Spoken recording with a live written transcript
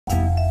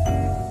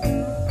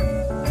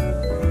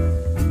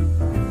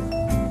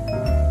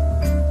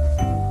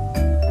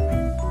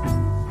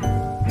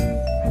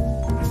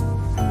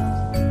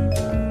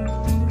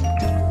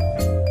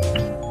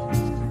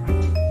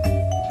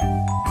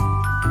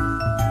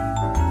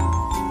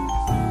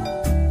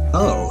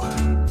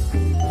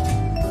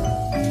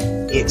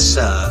It's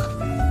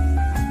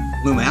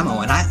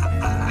Mumamo, and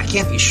I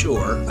can't be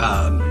sure.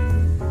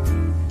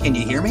 Can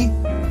you hear me?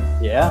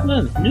 Yeah.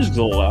 The music's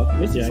a little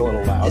loud. It's a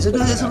little loud. Is it a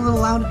little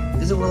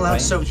loud? Is it a little loud?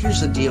 Right. So here's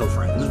the deal,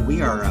 friends.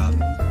 We are,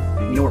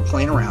 we're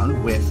playing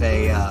around with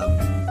a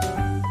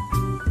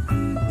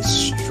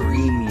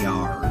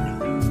StreamYard,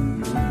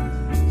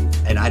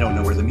 and I don't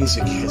know where the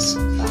music is.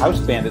 The House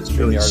Band at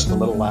StreamYard is a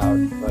little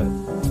loud, but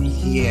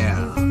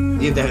yeah,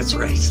 that's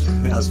right.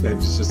 The House Band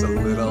is just a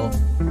little.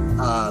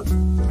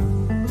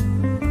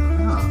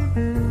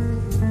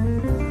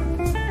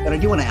 But I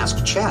do want to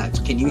ask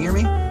chat. Can you hear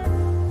me?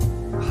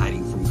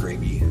 Hiding from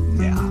Gravy.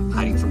 Yeah,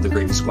 hiding from the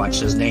Gravy Squatch,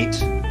 says Nate.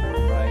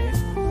 right.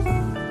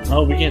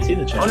 Oh, we can't see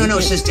the chat. Oh, no,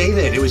 it says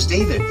David. It was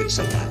David that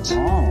said that.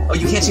 Oh,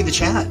 You can't see the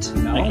chat.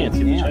 no, I can't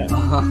see the chat.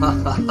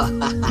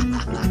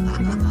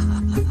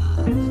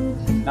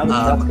 Now the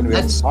chat's going to be able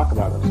that's- to talk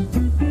about us.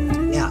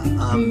 Yeah,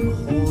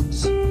 hold,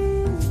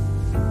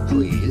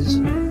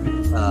 please.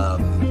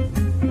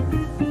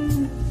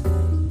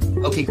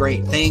 Okay,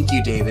 great. Thank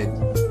you, David.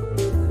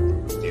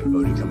 David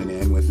Bodie coming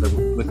in with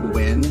the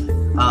win.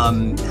 How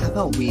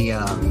about we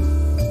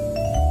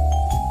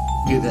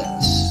do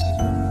this?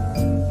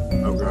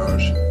 Oh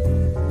gosh.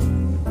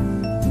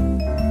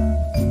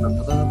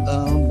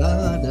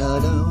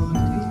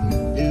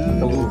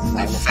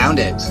 I found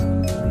it.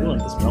 I really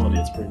like this melody.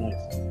 It's pretty nice.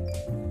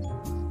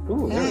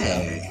 Ooh, there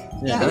Hey.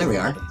 we Yeah, go. there we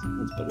are.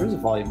 That's better. There's a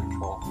volume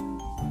control.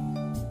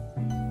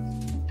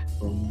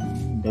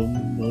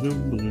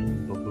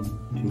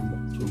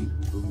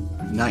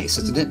 Nice,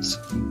 isn't it?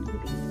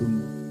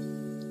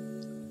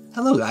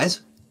 Hello,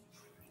 guys.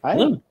 Hi.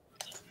 Hello.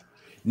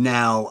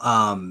 Now,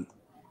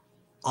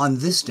 on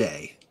this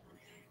day,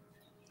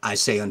 I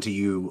say unto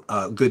you,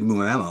 good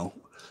Mumamo,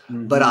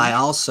 but I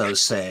also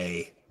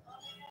say,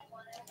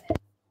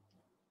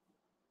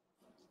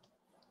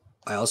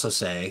 oh,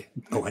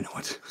 I know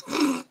what.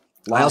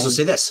 I also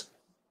say this.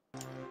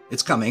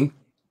 It's coming.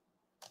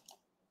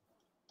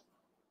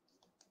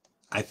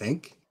 I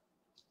think.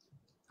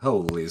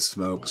 Holy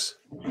smokes.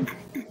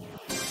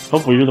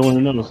 Hopefully you're the one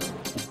who knows.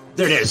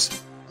 There it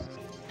is.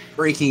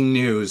 Breaking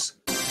news.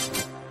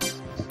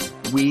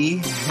 We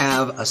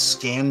have a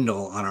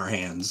scandal on our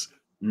hands.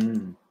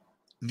 Mm.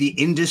 The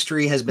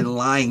industry has been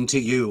lying to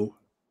you.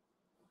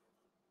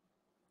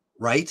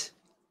 Right?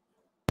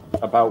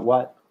 About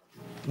what?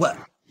 What?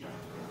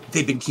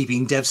 They've been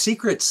keeping dev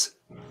secrets.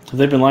 Have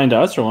they been lying to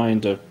us or lying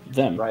to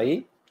them?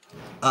 Right?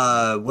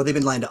 Well, they've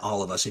been lying to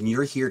all of us, and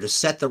you're here to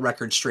set the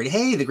record straight.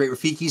 Hey, the great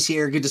Rafiki's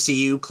here. Good to see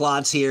you.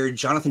 Claude's here.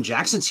 Jonathan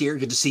Jackson's here.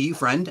 Good to see you,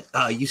 friend.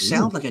 You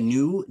sound like a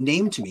new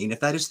name to me, and if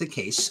that is the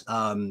case,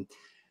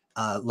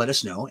 let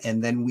us know,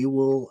 and then we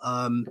will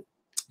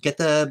get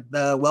the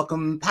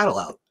welcome paddle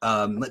out.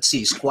 Let's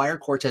see. Squire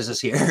Cortez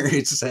is here.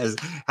 It says,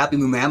 Happy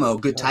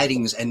Mumamo, good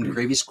tidings, and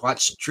gravy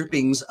squatch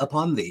drippings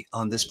upon thee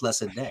on this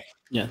blessed day.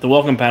 Yeah, the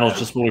welcome panel is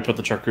just when we put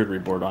the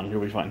charcuterie board on.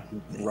 You'll be fine.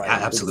 Right.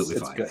 Absolutely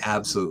It's fine. good.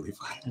 Absolutely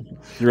fine.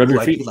 You rub your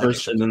Ooh, I feet do like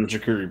first, it. and then the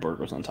charcuterie board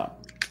goes on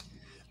top.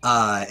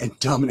 And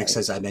Dominic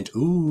says, I meant,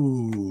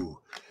 ooh.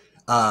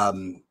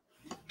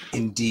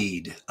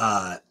 Indeed.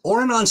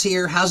 Oranon's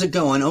here. How's it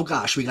going? Oh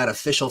gosh, we got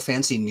official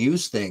fancy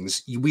news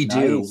things. We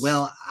do. Nice.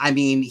 Well, I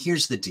mean,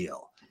 here's the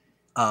deal.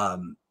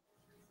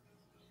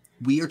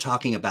 We are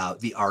talking about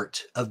the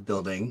art of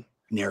building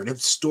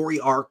narrative story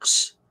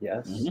arcs,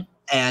 Yes. Mhm.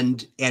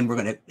 and we're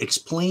going to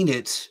explain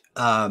it.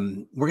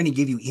 We're going to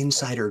give you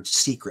insider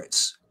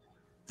secrets,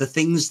 the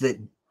things that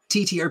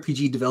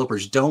TTRPG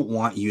developers don't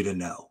want you to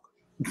know,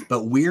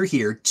 but we're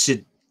here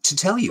to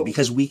tell you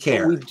because we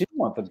care. But we do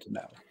want them to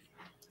know.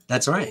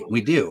 That's right.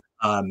 We do.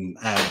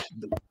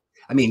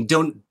 I mean,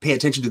 don't pay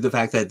attention to the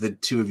fact that the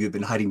two of you have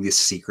been hiding this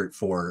secret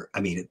for,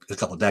 I mean, a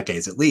couple of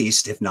decades at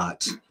least, if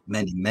not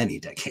many, many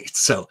decades.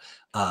 So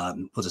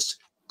we'll just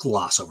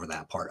gloss over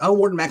that part. Oh,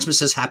 Warden Maximus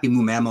says, Happy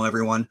Mumamo,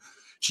 everyone.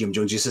 GM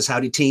Jonesy says,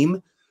 howdy,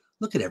 team.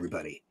 Look at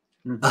everybody.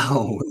 Mhm.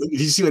 Oh, did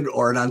you see what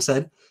Oranon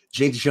said?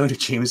 James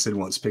Jameson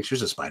wants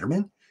pictures of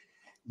Spider-Man.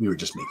 We were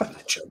just making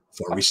that joke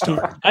before we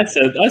started. I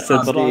said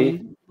that on See?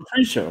 the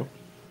pre-show.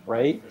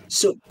 Right?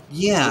 So,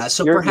 yeah.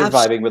 So you're perhaps...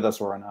 vibing with us,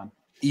 Oranon.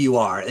 You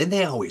are, and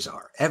they always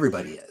are.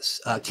 Everybody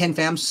is. Ken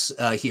Fam's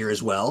here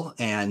as well.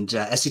 And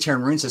SC Terran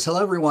Maroon says, hello,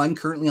 everyone.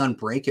 Currently on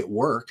break at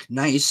work.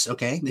 Nice.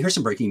 Okay. Here's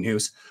some breaking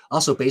news.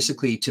 Also,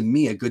 basically, to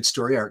me, a good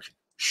story arc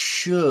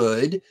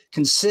should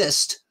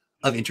consist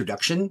of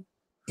introduction.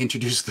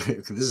 Introduce the,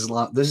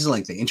 this is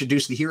lengthy.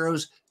 Introduce the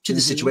heroes to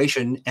the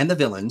situation and the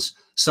villains,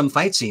 some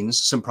fight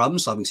scenes, some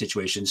problem-solving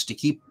situations to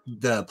keep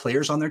the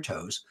players on their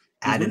toes,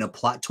 add in a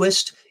plot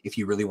twist if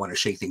you really want to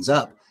shake things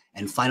up,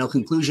 and final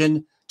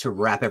conclusion to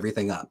wrap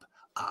everything up.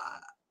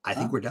 I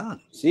think we're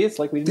done. See, it's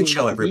like we Good didn't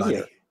show, even be everybody.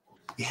 here.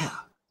 Yeah,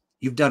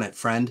 you've done it,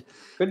 friend.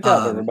 Good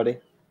job, everybody.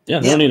 Yeah,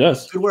 they don't need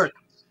us. Good work.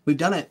 We've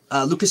done it.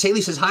 Lucas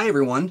Haley says, hi,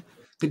 everyone.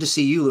 Good to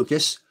see you,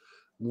 Lucas.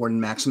 Warden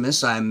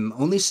Maximus, I'm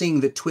only seeing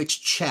the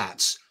Twitch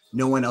chats.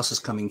 No one else is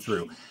coming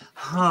through.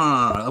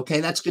 Huh. Okay,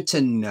 that's good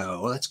to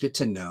know. That's good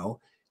to know.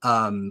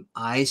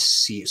 I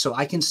see. So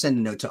I can send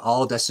a note to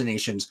all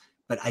destinations.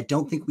 but I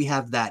don't think we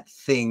have that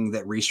thing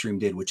that Restream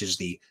did, which is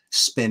the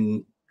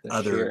spin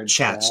other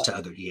chats to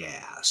other.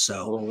 Yeah.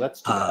 So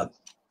that's too bad.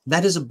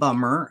 that is a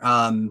bummer.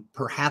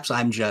 Perhaps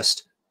I'm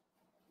just,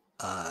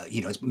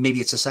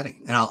 maybe it's a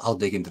setting, and I'll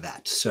dig into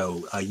that.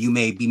 So you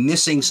may be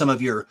missing some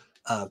of your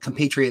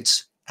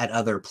compatriots at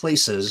other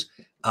places,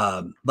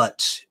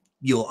 but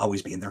you'll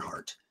always be in their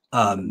heart.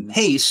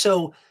 Hey,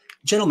 so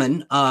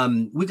gentlemen,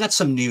 we've got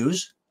some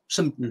news,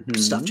 some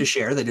stuff to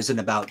share that isn't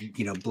about,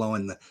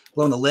 blowing the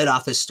lid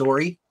off this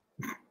story.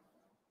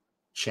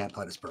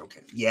 Chatbot is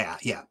broken. Yeah.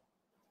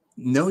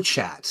 No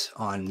chat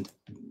on.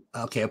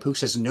 Okay, Apook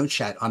says no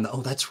chat on the.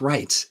 Oh, that's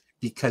right,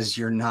 because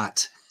you're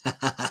not.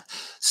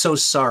 So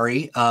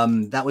sorry.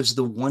 That was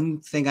the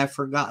one thing I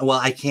forgot. Well,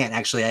 I can't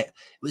actually.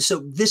 So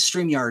this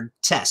StreamYard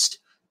test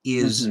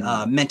is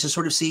meant to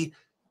sort of see,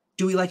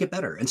 do we like it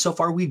better? And so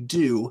far we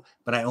do,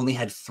 but I only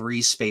had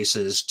 3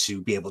 spaces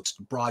to be able to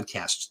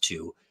broadcast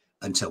to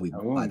until we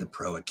buy the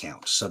pro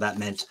account. So that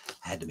meant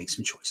I had to make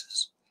some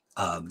choices.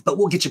 But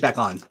we'll get you back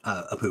on,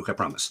 Apook, I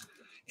promise.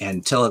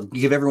 And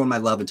give everyone my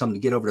love and tell them to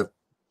get over to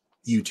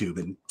YouTube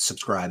and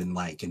subscribe and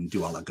like and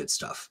do all that good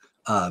stuff.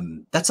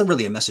 That's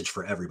really a message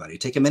for everybody.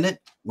 Take a minute,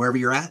 wherever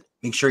you're at,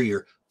 make sure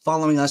you're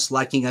following us,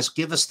 liking us,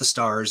 give us the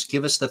stars,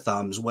 give us the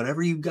thumbs,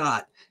 whatever you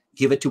got,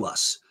 give it to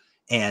us.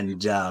 And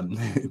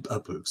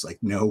Apook's like,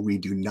 no, we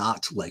do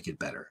not like it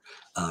better.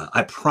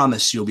 I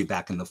promise you'll be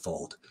back in the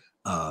fold.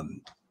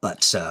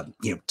 But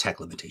tech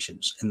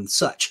limitations and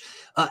such.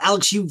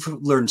 Alex, you've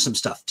learned some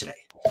stuff today.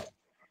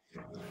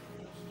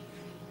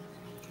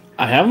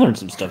 I have learned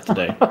some stuff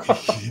today.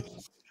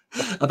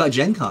 About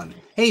Gen Con.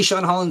 Hey,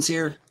 Sean Holland's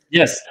here.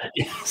 Yes.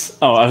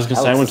 Oh, I was going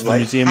to say I went to the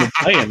Museum of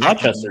Play in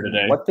Rochester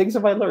today. What things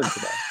have I learned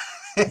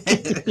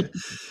today?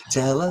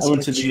 Tell us. I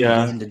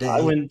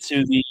went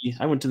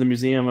to the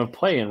Museum of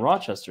Play in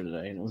Rochester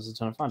today, and it was a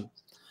ton of fun.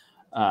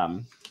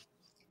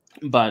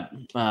 But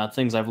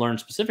things I've learned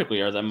specifically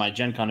are that my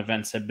Gen Con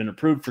events have been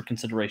approved for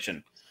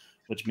consideration,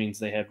 which means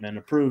they have been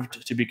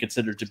approved to be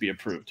considered to be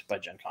approved by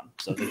Gen Con.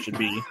 So they should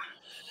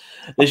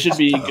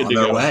be good to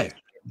go. Way.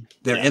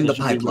 They're in the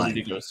pipeline.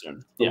 To go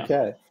soon. Yeah.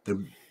 Okay.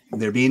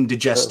 They're being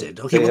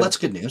digested. Okay, that's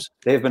good news.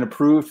 They have been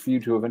approved for you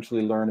to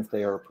eventually learn if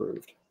they are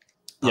approved.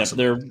 Yeah,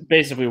 they're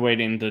basically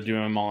waiting to do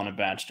them all in a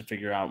batch to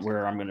figure out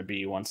where I'm going to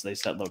be once they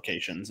set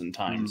locations and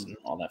times and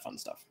all that fun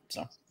stuff.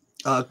 So,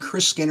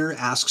 Chris Skinner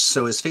asks,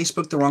 so is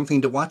Facebook the wrong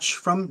thing to watch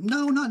from?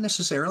 No, not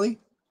necessarily.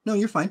 No,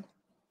 you're fine.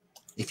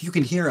 If you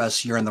can hear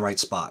us, you're in the right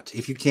spot.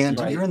 If you can't,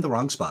 you're in the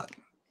wrong spot.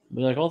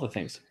 We like all the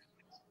things.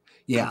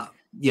 Yeah.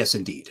 Yes,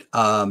 indeed.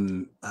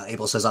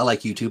 Abel says, I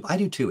like YouTube. I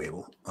do too,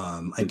 Abel.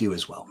 I do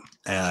as well.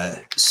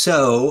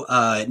 So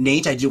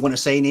Nate, I do want to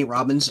say, Nate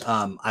Robbins,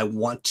 I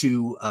want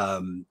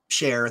to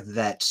share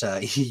that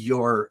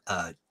your,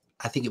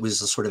 I think it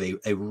was a sort of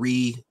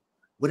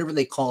whatever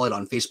they call it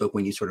on Facebook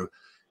when you sort of,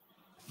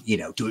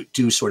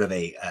 do sort of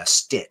a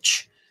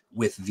stitch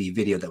with the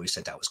video that we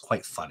sent out. Was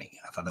quite funny.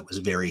 I thought that was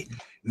very,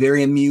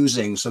 very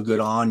amusing. So good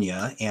on you.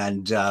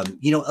 And, a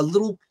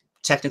little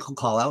technical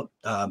call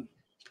out.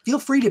 Feel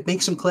free to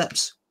make some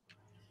clips.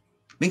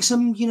 Make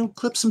some,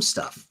 clip some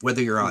stuff, whether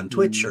you're on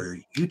Twitch or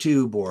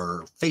YouTube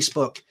or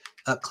Facebook,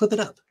 clip it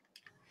up.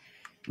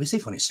 We say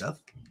funny stuff,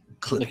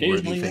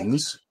 clip-worthy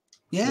things.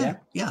 Yeah.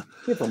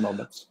 People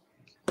moments.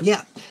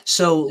 Yeah.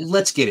 So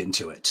let's get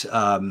into it.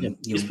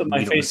 Just put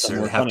my face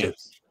somewhere funny.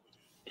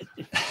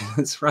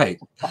 That's right.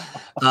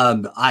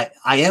 I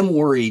am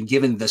worried,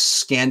 given the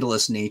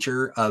scandalous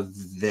nature of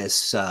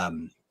this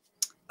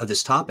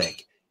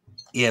topic,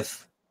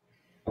 if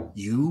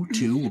you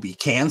two will be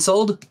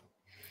canceled.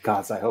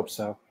 Gods, I hope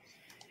so.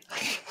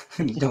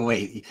 No,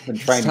 wait. Been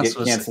trying to get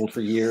canceled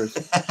for years.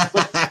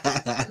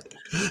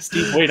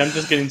 Steve, wait, I'm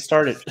just getting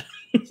started.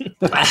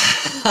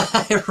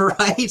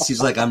 Right?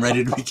 He's like, I'm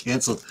ready to be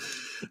canceled.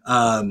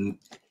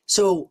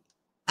 So,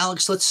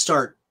 Alex, let's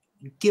start.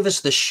 Give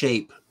us the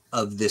shape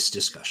of this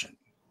discussion.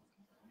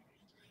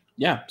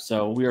 Yeah,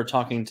 so we are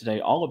talking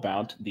today all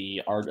about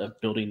the art of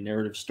building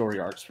narrative story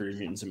arcs for your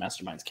Mutants and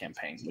Masterminds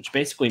campaign, which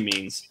basically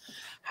means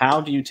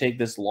how do you take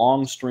this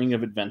long string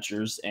of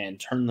adventures and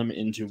turn them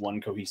into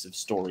one cohesive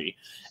story,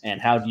 and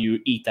how do you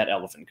eat that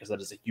elephant, because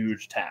that is a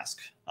huge task.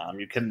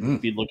 You couldn't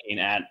be looking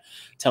at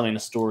telling a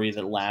story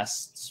that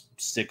lasts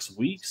 6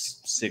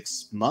 weeks,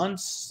 6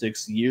 months,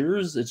 6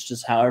 years. It's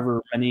just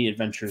however many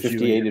adventures.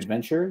 58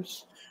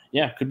 adventures?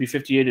 Yeah, it could be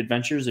 58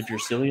 adventures if you're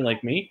silly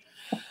like me.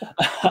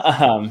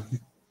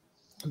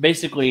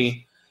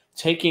 Basically,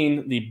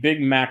 taking the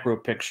big macro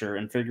picture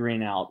and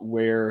figuring out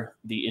where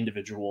the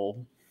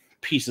individual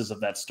pieces of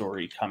that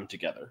story come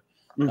together.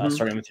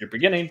 Starting with your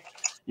beginning,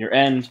 your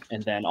end,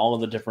 and then all of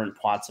the different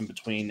plots in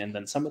between, and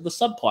then some of the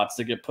subplots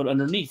that get put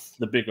underneath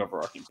the big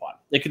overarching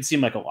plot. It can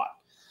seem like a lot.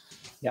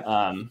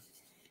 Yeah.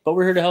 But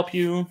we're here to help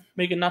you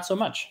make it not so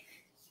much.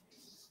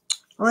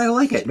 All right, I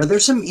like it. Now,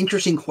 there's some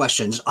interesting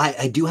questions.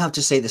 I do have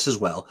to say this as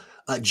well.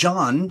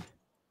 John,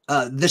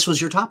 this was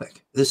your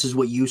topic. This is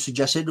what you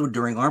suggested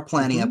during our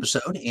planning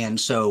episode. And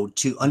so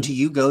unto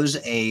you goes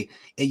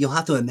you'll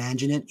have to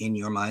imagine it in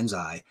your mind's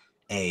eye,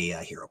 a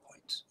hero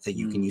point. content that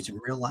you can use in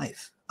real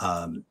life.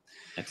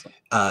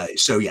 Excellent.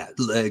 So yeah,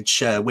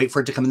 let's wait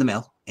for it to come in the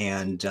mail.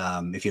 And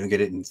if you don't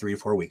get it in 3 to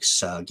 4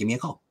 weeks, give me a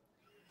call.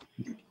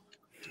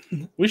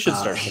 We should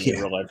start sending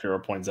yeah. real life hero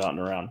points out and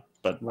around,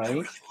 but I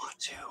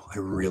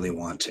really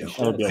want to. that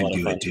would be a lot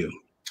of fun. I do.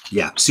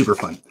 Yeah, super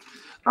fun.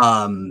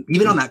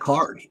 Even on that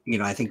card,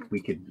 I think we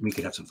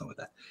could have some fun with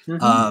that.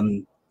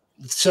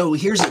 So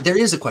there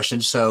is a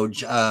question. So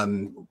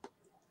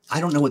I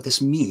don't know what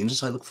this means,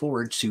 so I look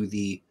forward to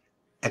the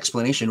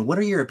explanation. What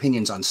are your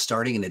opinions on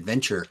starting an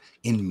adventure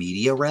in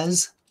media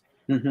res?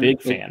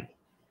 Big fan.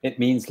 It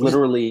means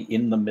literally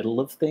in the middle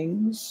of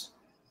things.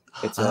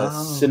 It's a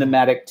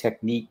cinematic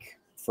technique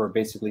for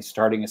basically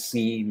starting a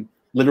scene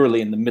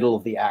literally in the middle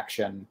of the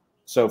action.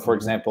 So, for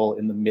example,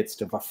 in the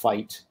midst of a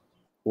fight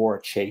or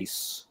a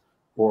chase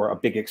or a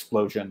big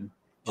explosion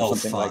or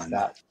something like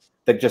that,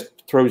 that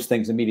just throws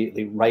things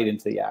immediately right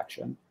into the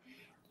action.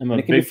 I'm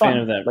a big fan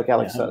of that. Like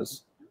Alex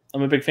says.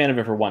 I'm a big fan of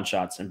it for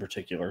one-shots in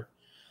particular,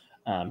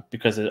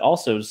 because it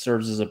also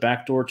serves as a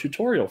backdoor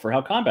tutorial for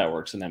how combat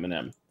works in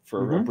M&M.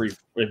 For a brief,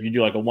 if you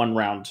do like a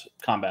 1-round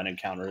combat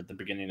encounter at the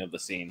beginning of the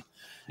scene,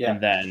 and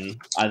then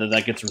either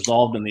that gets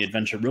resolved and the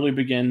adventure really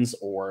begins,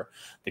 or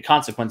the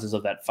consequences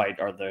of that fight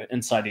are the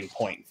inciting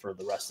point for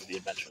the rest of the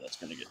adventure that's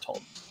going to get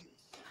told.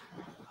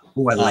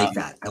 Oh, I like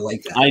that. I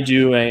like that. I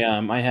do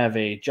I have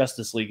a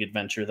Justice League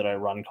adventure that I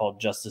run called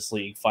Justice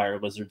League Fire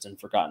Lizards and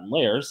Forgotten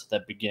Lairs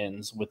that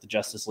begins with the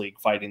Justice League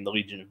fighting the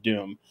Legion of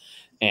Doom.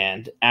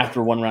 And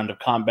after 1 round of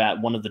combat,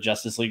 one of the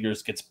Justice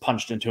Leaguers gets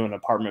punched into an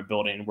apartment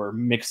building where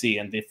Mixie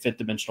and the Fifth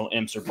Dimensional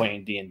Imps are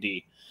playing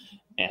D&D.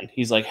 And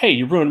he's like, hey,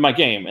 you ruined my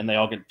game. And they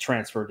all get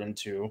transferred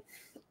into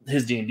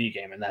his D&D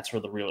game. And that's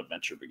where the real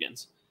adventure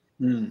begins.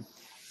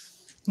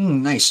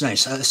 Nice.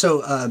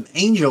 So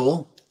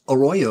Angel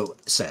Arroyo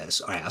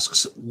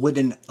asks, would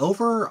an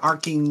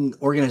overarching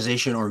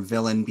organization or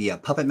villain be a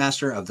puppet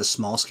master of the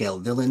small-scale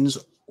villains,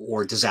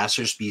 or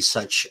disasters be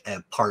such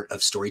a part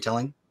of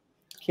storytelling?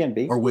 Can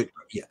be. Or would,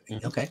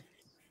 okay.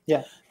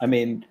 Yeah, I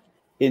mean,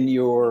 in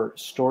your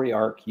story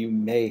arc, you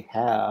may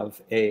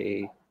have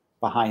a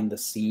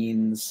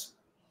behind-the-scenes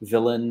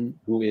villain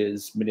who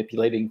is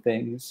manipulating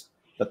things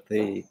that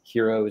the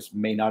heroes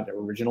may not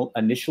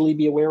initially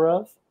be aware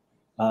of.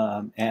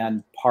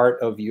 And part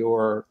of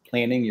your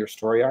planning, your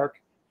story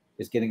arc,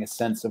 is getting a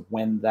sense of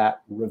when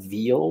that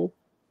reveal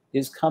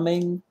is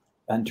coming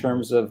in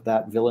terms of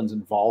that villain's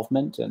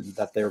involvement and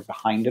that they're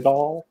behind it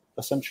all,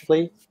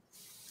 essentially.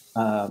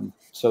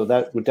 So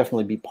that would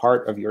definitely be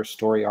part of your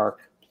story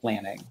arc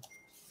planning.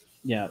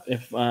 Yeah,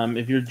 if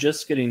you're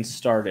just getting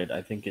started,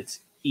 I think it's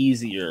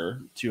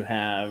easier to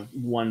have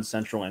one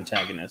central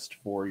antagonist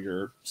for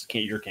your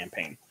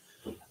campaign.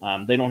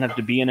 They don't have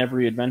to be in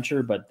every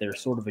adventure, but they're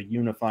sort of a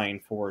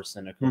unifying force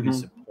and a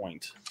cohesive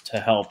point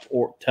to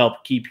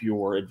help keep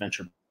your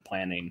adventure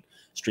planning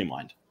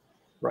streamlined.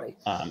 Right.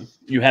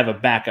 You have a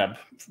backup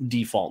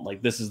default,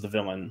 like this is the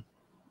villain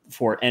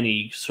for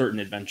any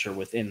certain adventure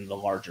within the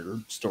larger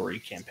story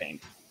campaign.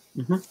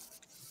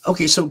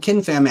 Okay, so Ken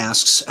Pham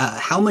asks,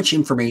 how much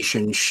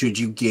information should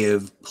you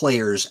give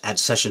players at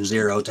session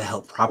 0 to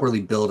help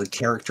properly build a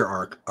character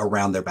arc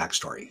around their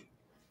backstory?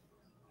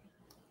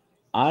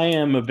 I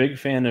am a big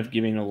fan of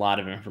giving a lot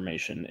of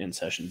information in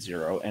session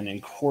 0 and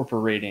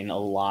incorporating a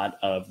lot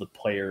of the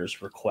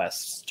players'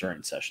 requests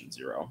during session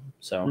 0.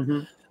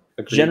 So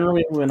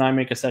generally when I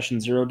make a session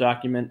 0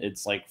 document,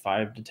 it's like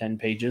 5 to 10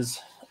 pages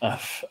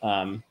of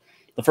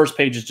the first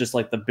page is just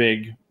like the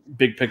big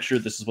picture.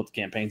 This is what the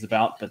campaign's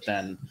about. But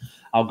then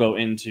I'll go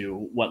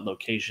into what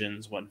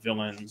locations, what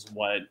villains,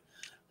 what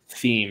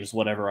themes,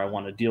 whatever I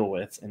want to deal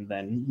with, and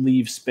then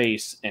leave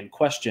space and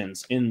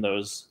questions in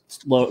those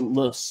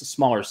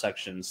smaller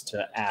sections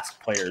to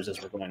ask players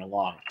as we're going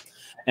along.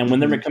 And when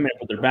they're coming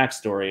up with their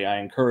backstory, I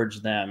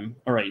encourage them,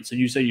 all right, so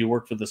you say you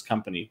work for this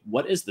company.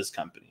 What is this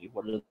company?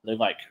 What are they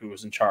like?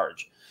 Who's in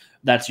charge?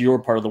 That's your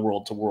part of the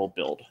world to world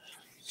build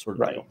sort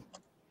of deal.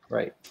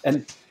 Right.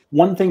 And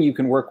one thing you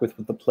can work with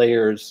the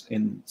players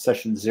in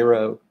session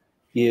 0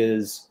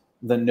 is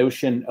the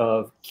notion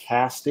of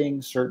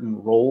casting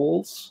certain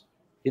roles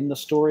in the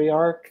story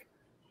arc.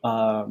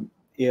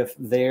 If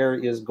there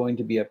is going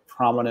to be a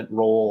prominent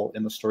role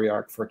in the story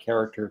arc for a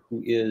character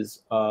who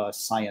is a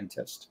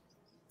scientist,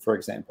 for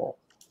example,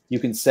 you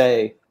can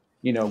say,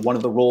 one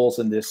of the roles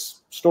in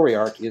this story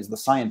arc is the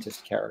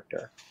scientist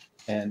character.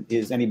 And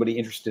is anybody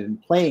interested in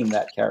playing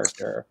that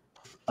character?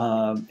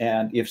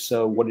 And if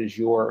so, what is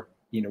your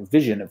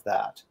vision of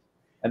that?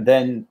 And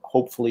then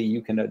hopefully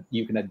you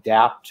can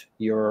adapt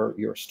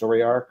your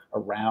story arc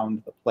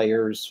around the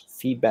player's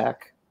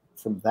feedback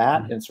from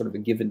that, and sort of a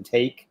give and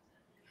take.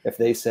 If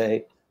they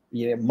say,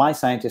 my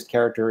scientist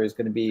character is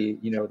going to be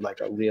like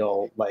a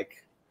real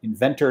like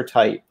inventor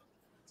type,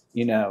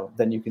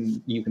 then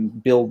you can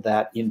build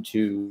that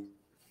into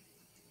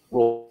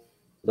role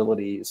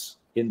abilities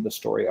in the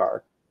story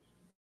arc,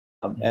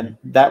 and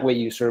that way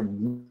you sort of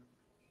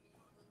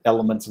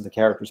elements of the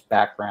characters'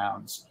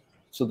 backgrounds,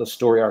 so the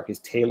story arc is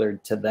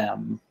tailored to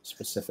them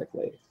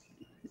specifically.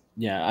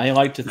 Yeah, I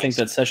like to think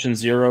that session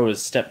 0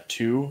 is step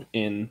 2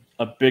 in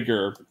a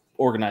bigger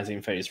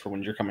organizing phase for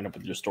when you're coming up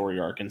with your story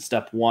arc. And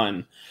step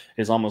 1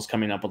 is almost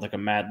coming up with like a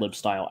Mad Lib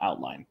style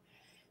outline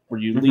where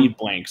you leave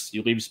blanks,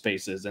 you leave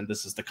spaces, and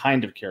this is the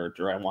kind of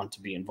character I want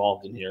to be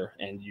involved in here.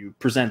 And you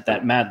present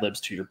that Mad Libs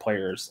to your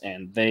players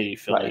and they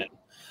fill in.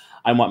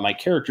 I want my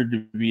character to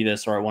be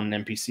this, or I want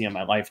an NPC in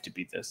my life to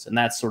be this. And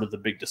that's sort of the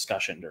big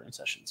discussion during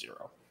session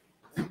 0.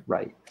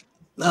 Right.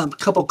 A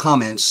couple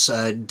comments.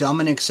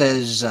 Dominic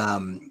says,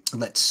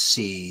 let's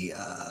see,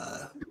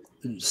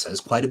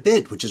 says quite a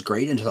bit, which is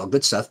great, and it's all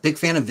good stuff. Big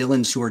fan of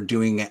villains who are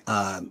doing,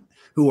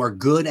 who are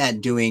good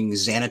at doing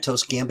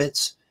Xanatos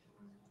gambits.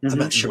 I'm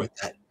not sure what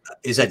that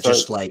is. That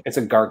just like it's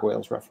a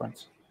Gargoyles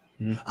reference.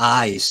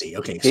 I see.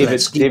 Okay,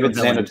 David so David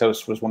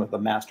Xanatos was one of the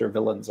master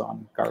villains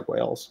on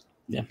Gargoyles.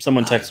 Yeah,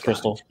 someone text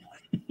Crystal.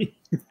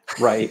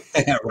 Right.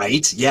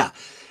 Right. Yeah.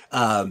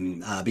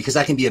 Because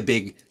that can be a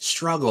big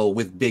struggle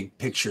with big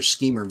picture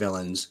schemer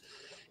villains,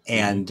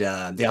 and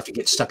they often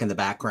get stuck in the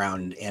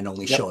background and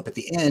only show up at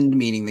the end,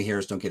 meaning the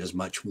heroes don't get as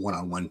much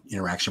one-on-one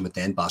interaction with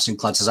the end boss. And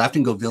Claude says, I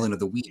often go villain of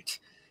the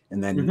week,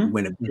 and then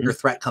when a bigger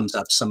threat comes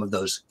up, some of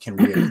those can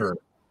reoccur.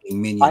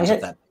 Minions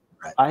of that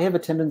threat. I have a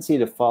tendency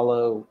to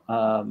follow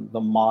the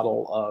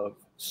model of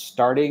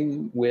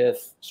starting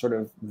with sort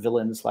of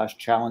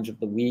villain/challenge of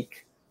the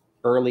week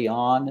early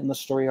on in the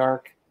story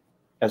arc,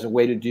 as a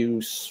way to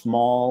do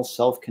small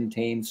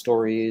self-contained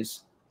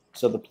stories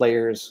so the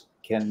players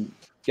can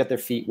get their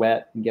feet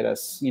wet and get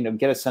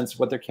a sense of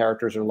what their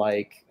characters are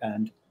like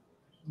and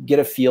get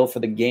a feel for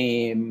the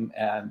game,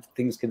 and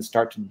things can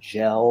start to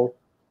gel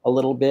a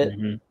little bit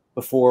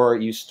before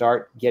you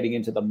start getting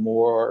into the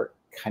more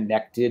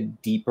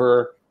connected,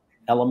 deeper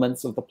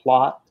elements of the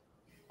plot.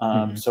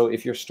 So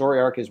if your story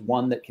arc is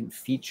one that can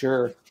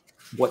feature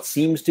what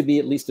seems to be,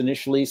 at least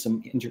initially,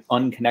 some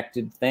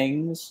unconnected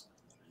things,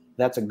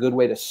 that's a good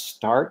way to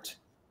start,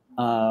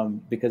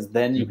 because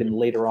then you can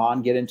later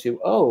on get into,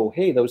 oh,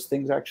 hey, those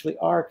things actually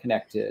are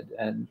connected,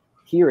 and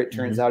here it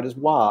turns out is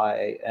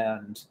why,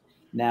 and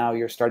now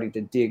you're starting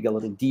to dig a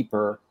little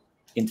deeper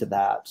into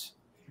that,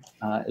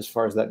 as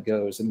far as that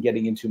goes, and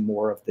getting into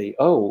more of the,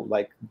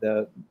 like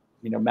the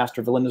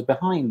master villain is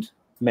behind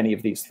many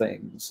of these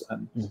things.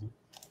 And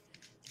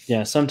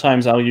yeah,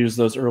 sometimes I'll use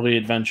those early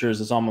adventures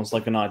as almost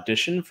like an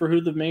audition for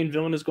who the main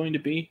villain is going to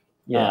be.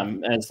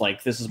 As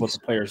like, this is what the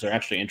players are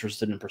actually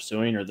interested in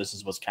pursuing, or this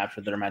is what's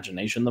captured their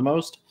imagination the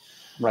most.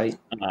 Right.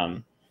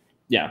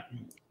 Yeah,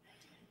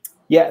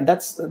 and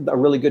that's a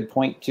really good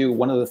point too.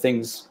 One of the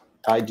things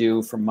I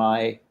do for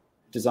my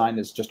design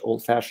is just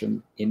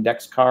old-fashioned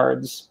index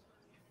cards,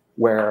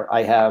 where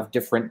I have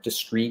different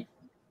discrete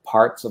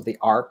parts of the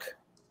arc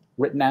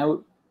written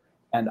out,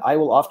 and I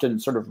will often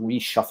sort of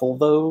reshuffle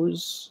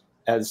those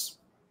as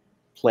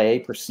play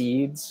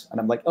proceeds. And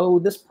I'm like, oh,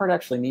 this part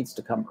actually needs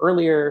to come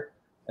earlier,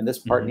 and this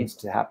part needs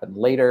to happen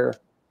later.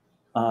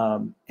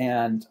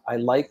 And I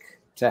like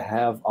to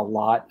have a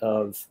lot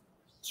of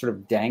sort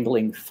of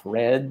dangling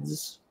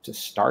threads to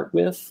start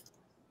with.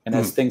 And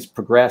as things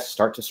progress,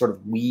 start to sort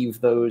of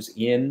weave those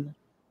in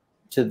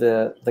to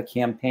the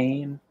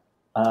campaign,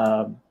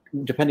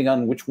 depending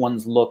on which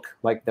ones look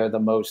like they're the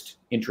most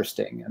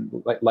interesting.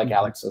 And like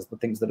Alex says, the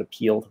things that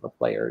appeal to the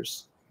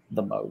players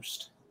the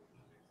most.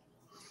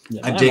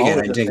 Yeah, I dig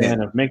it.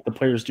 Of make the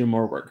players do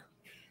more work.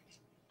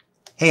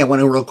 Hey, I want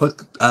to real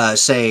quick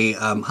say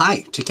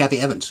hi to Kathy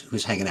Evans,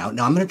 who's hanging out.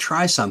 Now, I'm going to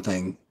try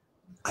something.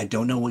 I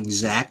don't know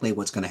exactly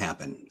what's going to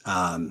happen,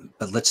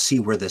 but let's see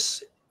where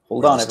this.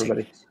 Hold on,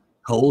 everybody.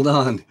 Hold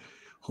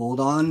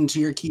on to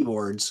your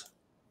keyboards.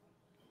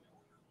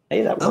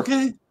 Hey, that works.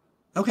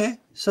 Okay.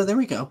 So there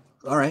we go.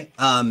 All right.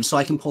 So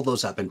I can pull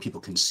those up and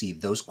people can see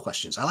those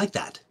questions. I like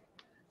that.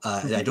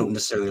 I don't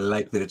necessarily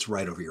like that it's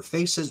right over your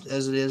face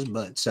as it is,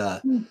 but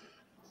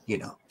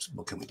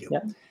what can we do?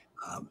 Yeah.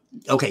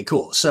 Okay,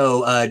 cool.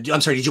 So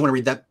I'm sorry, did you want to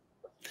read that?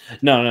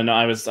 No.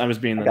 I was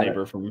being the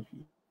neighbor from.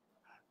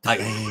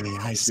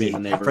 I see.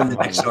 From the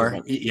next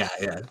door. Yeah.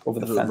 Over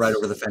the fence. Right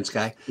over the fence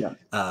guy. Yeah.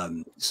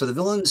 So the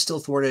villain is still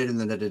thwarted, and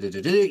then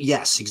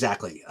yes,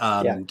 exactly.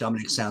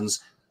 Dominic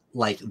sounds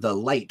like the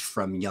light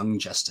from Young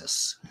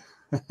Justice.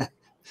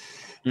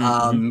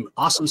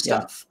 Awesome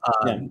stuff.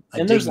 And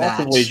there's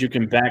lots of ways you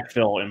can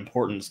backfill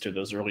importance to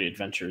those early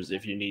adventures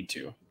if you need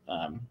to.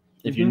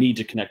 If you need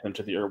to connect them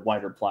to the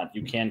wider plot,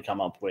 you can come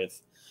up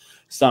with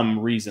some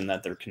reason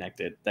that they're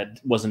connected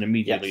that wasn't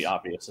immediately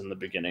obvious in the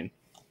beginning.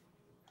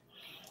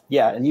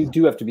 Yeah, and you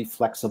do have to be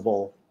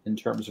flexible in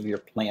terms of your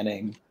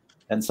planning.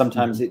 And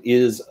sometimes it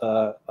is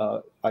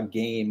a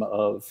game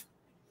of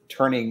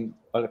turning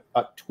a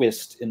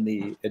twist in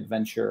the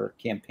adventure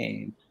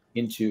campaign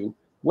into,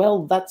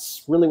 well,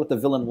 that's really what the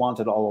villain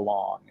wanted all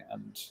along.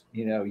 And,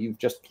 you've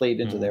just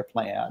played into their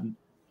plan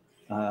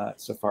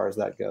so far as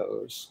that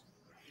goes.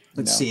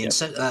 Let's see.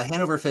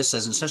 Hanover Fist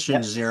says, in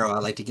session 0, I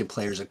like to give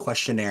players a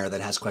questionnaire that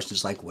has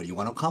questions like, what do you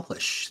want to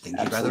accomplish? Things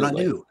you'd rather not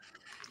do.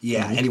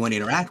 Yeah. Anyone to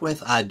interact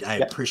with? I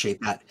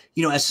appreciate that.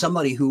 As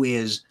somebody who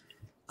is,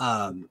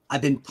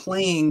 I've been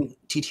playing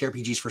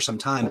TTRPGs for some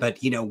time, but,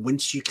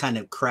 once you kind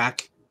of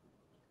crack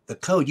the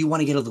code, you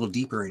want to get a little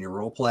deeper in your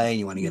role play.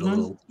 You want to get a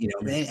little,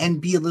 Mhm.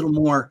 and be a little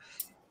more.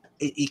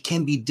 It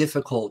can be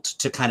difficult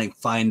to kind of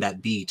find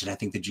that beat, and I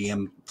think the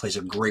GM plays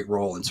a great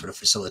role in sort of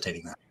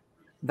facilitating that.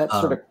 That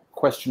sort of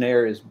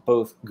questionnaire is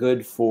both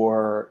good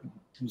for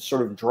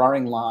sort of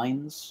drawing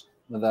lines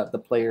that the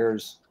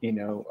players,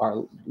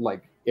 are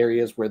like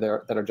areas where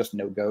that are just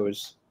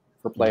no-goes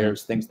for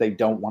players, things they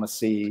don't want to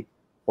see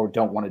or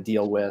don't want to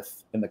deal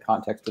with in the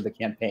context of the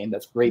campaign.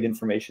 That's great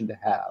information to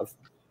have.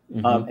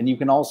 And you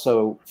can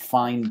also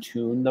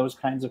fine-tune those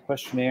kinds of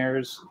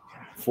questionnaires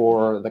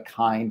for the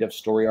kind of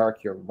story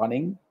arc you're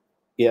running.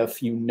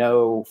 If you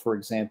know, for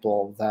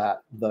example,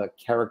 that the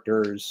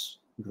character's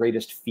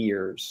greatest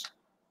fears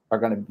are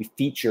going to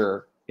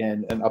feature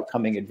in an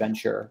upcoming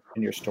adventure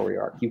in your story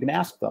arc, you can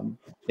ask them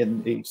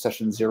in the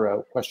session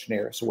 0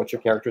 questionnaire. So what's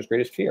your character's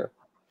greatest fear?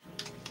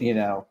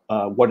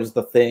 What is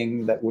the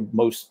thing that would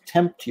most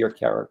tempt your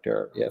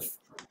character if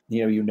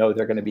they're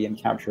going to be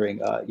encountering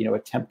a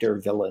tempter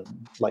villain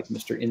like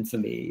Mr.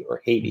 Infamy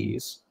or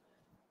Hades,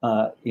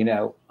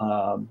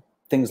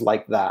 things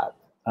like that.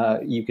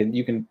 You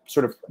can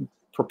sort of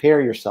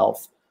prepare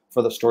yourself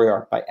for the story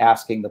arc by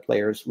asking the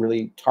players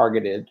really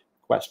targeted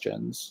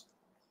questions.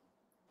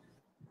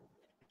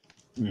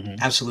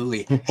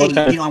 Absolutely. What Hey,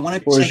 kind I want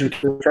of to your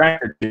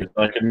tracker to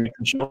so I can make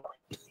them show up?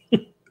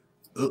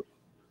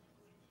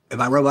 Am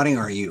I roboting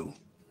or are you?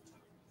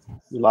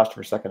 You lost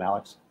for a second,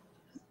 Alex.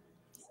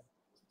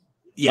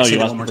 Yeah, say you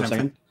that lost one more me for a time.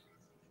 second?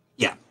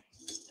 Yeah.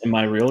 Am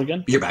I real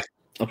again? You're back.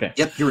 Okay.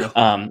 Yep, you're real.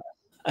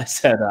 I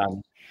said,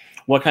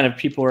 what kind of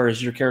people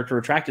is your character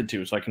attracted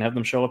to so I can have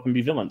them show up and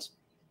be villains?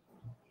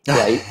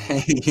 Right.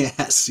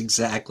 Yes,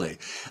 exactly.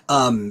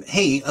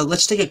 Hey,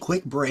 let's take a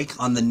quick break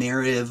on the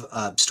narrative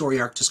story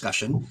arc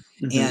discussion,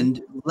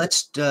 and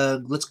let's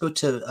go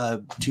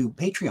to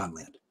Patreon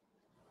land.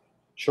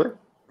 Sure.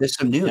 There's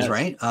some news, Yes.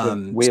 right?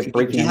 We have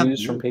breaking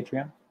news from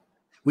Patreon.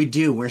 We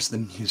do. Where's the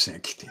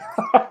music?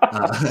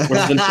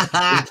 Where's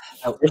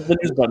the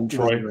news button,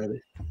 Troy?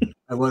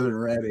 I wasn't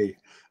ready.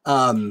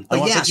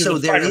 But yeah, so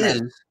there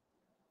is.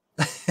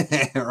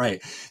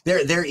 Right.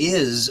 There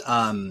is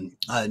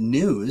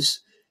news,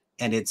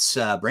 and it's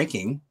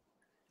breaking,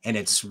 and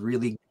it's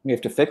really We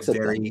have to fix it.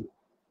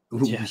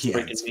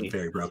 It's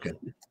very broken.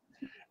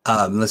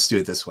 Let's do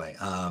it this way.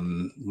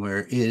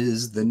 Where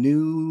is the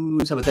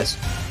news? How about this?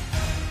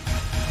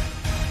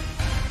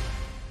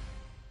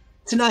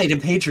 Tonight in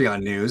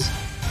Patreon news.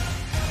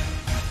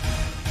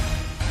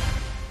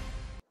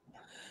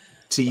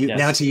 To you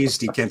now, to you,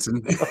 Steve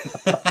Kenson.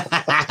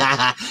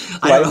 I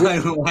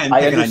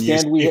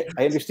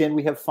understand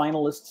we have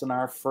finalists in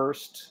our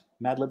first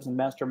Mad Libs and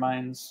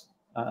Masterminds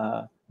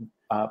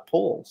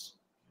polls.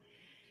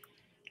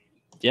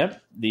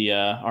 Yep,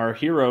 our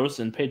heroes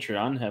in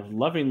Patreon have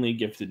lovingly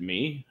gifted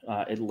me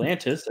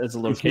Atlantis as a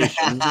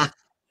location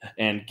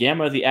and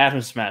Gamma the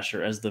Atom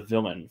Smasher as the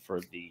villain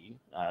for the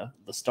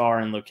star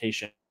and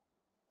location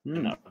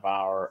of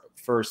our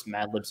first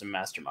Mad Libs and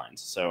Masterminds.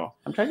 So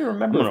I'm trying to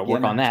remember I'm going to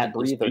work on that.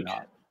 Breathe or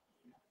not.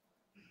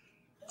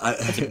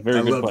 That's a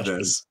very good question.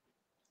 This.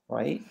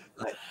 Right?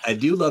 I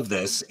do love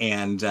this,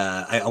 and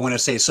I want to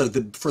say, so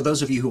for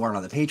those of you who aren't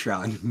on the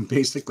Patreon,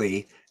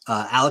 basically,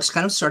 Alex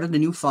kind of started a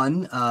new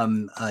fun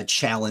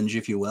challenge,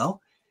 if you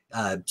will.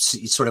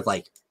 It's sort of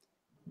like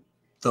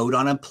vote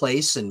on a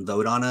place and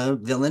vote on a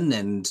villain,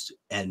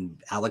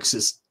 and Alex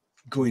is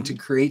going to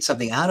create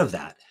something out of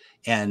that.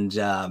 And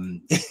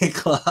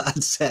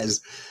Claude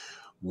says,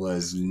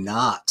 was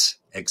not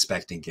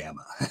expecting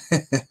Gamma.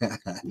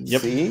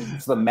 Yep. See,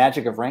 it's the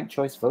magic of ranked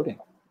choice voting.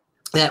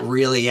 That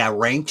really,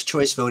 ranked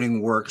choice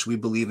voting works. We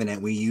believe in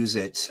it. We use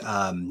it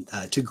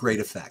to great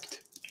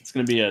effect. It's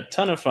going to be a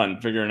ton of fun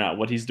figuring out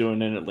what he's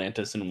doing in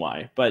Atlantis and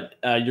why. But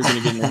you're going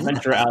to get an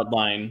adventure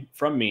outline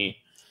from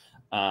me.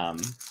 And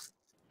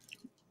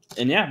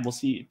yeah, we'll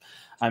see.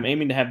 I'm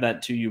aiming to have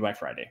that to you by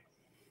Friday.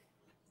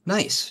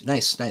 Nice.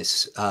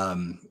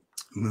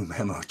 Moo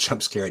Memo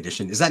Jump Scare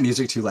Edition. Is that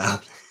music too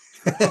loud?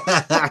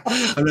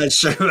 I'm not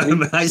sure.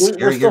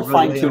 We're still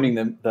fine tuning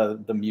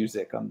the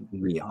music on.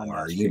 We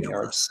are, you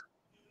know us.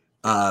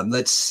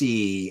 Let's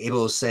see.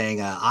 Abel was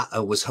saying I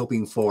was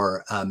hoping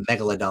for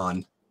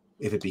Megalodon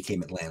if it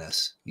became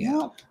Atlantis. Yeah,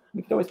 well,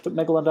 we could always put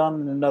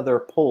Megalodon in another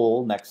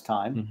poll next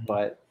time,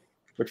 but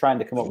we're trying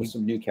to come up with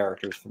some new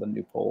characters for the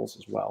new polls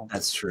as well.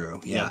 That's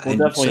true. Yeah, we'll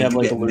definitely have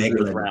like a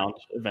losers round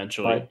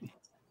eventually. Right.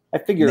 I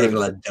figure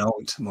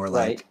Megalodon, more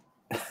like.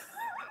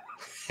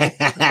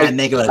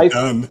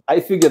 Megalodon. I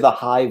figure the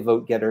high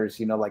vote getters,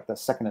 like the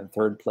second and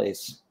third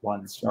place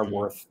ones, are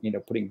worth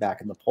putting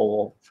back in the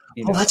poll.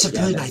 That's a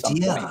good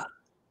idea.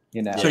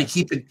 Point, so to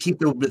keep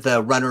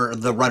the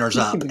runners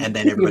up, and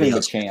then everybody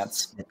else a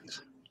chance.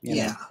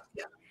 Yeah.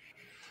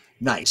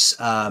 Nice.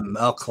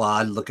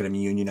 Claude, look at him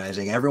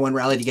unionizing. Everyone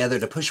rally together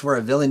to push for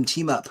a villain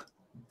team up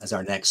as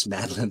our next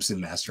Mad Libs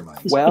and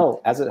Masterminds.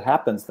 Well, as it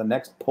happens, the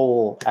next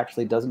poll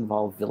actually does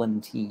involve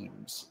villain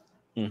teams.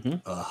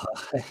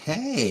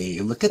 Hey,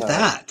 look at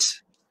that.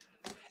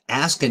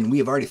 Ask, and we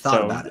have already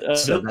thought about it.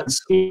 So that's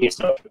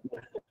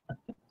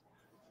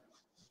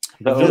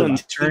The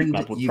villains turned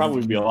up would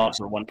probably be a lot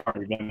for one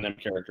party than them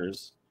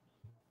characters.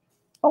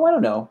 Oh, I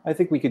don't know. I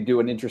think we could do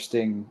an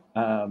interesting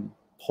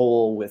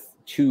poll with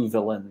 2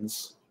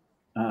 villains.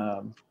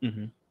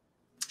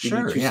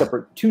 Sure,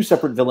 two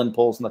separate villain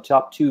polls, and the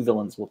top 2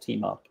 villains will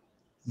team up.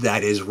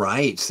 That is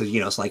right. So,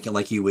 it's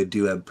like you would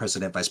do a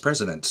president, vice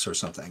president or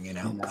something,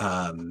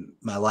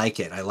 I like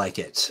it. I like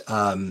it.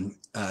 Ken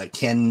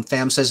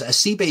Pham says a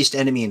sea-based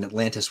enemy in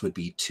Atlantis would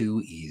be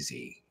too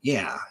easy.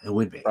 Yeah, it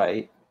would be.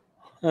 Right.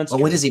 That's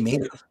what is he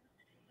made of?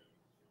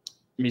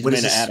 He's made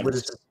of atoms. What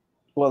is this?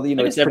 Well,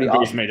 it's pretty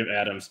obvious made of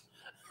atoms.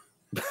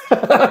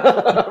 Right.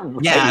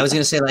 Yeah, I was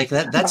going to say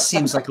that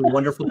seems like a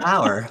wonderful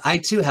power. I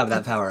too have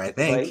that power, I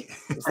think. Right?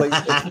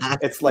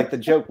 It's like the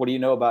joke, what do you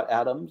know about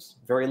atoms?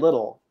 Very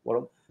little.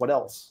 What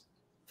else?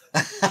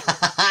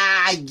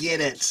 I get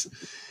it.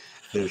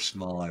 They're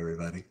small,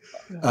 everybody.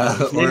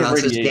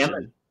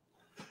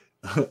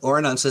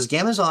 Oranon says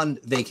Gamma's on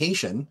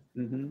vacation.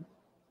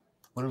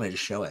 Why don't I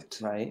just show it?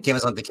 Right.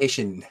 Gamma's on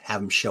vacation,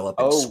 have him show up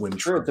in swim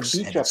trunks.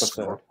 The beach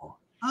episode.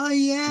 Oh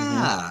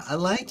yeah, I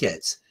like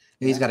it.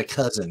 Maybe he's got a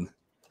cousin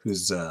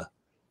who's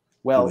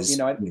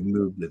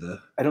moved to the.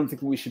 I don't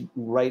think we should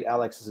write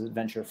Alex's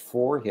adventure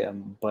for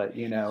him, but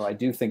I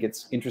do think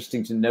it's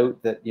interesting to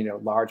note that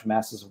large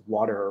masses of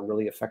water are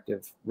really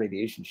effective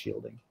radiation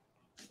shielding.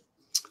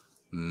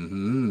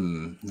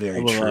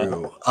 Very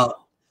true.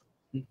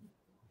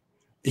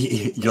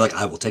 You're like,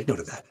 I will take note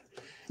of that.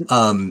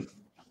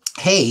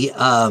 Hey,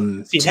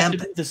 is he have to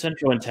be the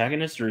central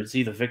antagonist, or is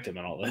he the victim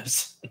in all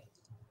this?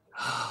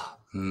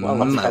 Well,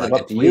 that's kind of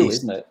up to you,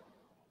 isn't it?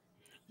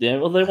 Yeah,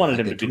 well, they wanted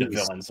him to be the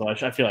villain, so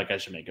I feel like I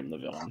should make him the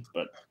villain.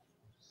 But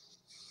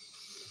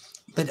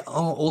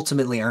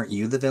ultimately, aren't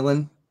you the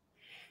villain?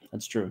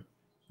 That's true.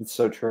 It's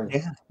so true.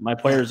 Yeah, my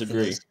players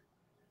agree.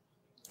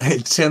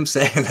 Tim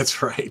saying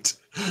that's right.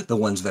 The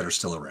ones that are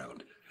still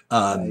around.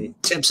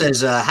 Tim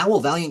says, how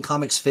will Valiant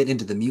Comics fit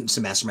into the Mutants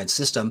and Mastermind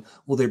system?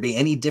 Will there be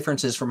any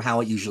differences from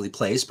how it usually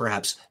plays?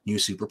 Perhaps new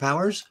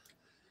superpowers?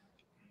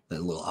 A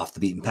little off the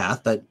beaten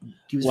path, but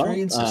he was very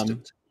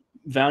insistent.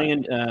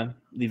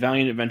 The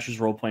Valiant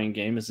Adventures role-playing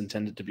game is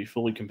intended to be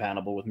fully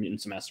compatible with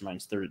Mutants and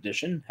Masterminds 3rd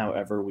edition.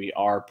 However, we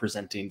are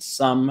presenting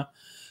some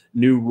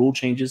new rule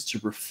changes to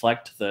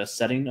reflect the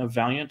setting of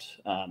Valiant,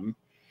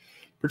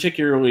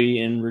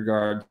 particularly in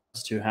regards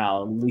to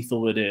how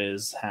lethal it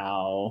is,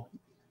 how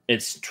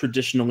it's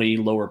traditionally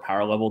lower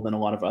power level than a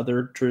lot of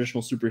other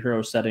traditional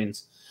superhero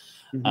settings.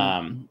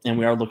 And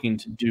we are looking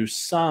to do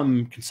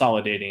some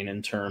consolidating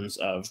in terms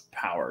of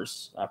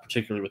powers,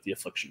 particularly with the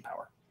affliction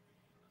power.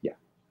 Yeah.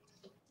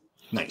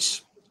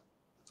 Nice.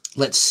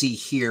 Let's see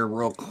here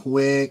real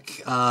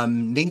quick.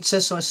 Nate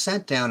says, so I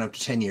sat down after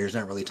 10 years,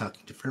 not really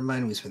talking to a friend of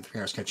mine. We spent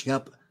 3 hours catching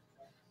up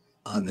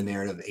on the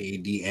narrative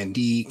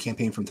AD&D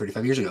campaign from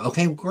 35 years ago.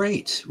 Okay,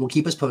 great. We'll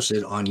keep us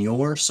posted on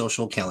your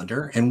social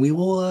calendar, and we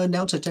will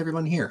announce it to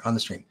everyone here on the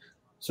stream.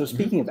 So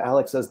speaking of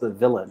Alex as the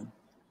villain,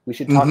 we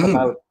should talk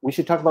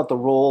about the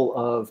role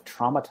of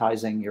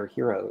traumatizing your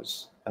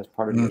heroes as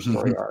part of your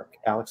story arc.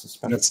 Alex is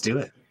special. Let's do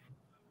it.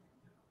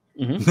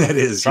 That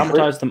is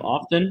traumatize them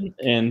often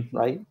and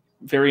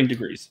varying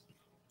degrees.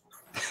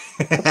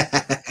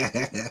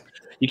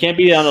 You can't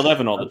be on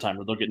 11 all the time,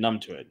 or they'll get numb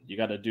to it. You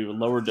got to do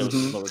lower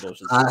doses.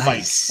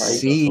 I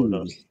see.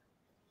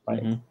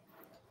 Right.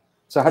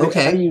 So how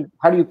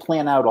do you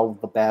plan out all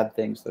the bad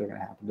things that are going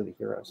to happen to the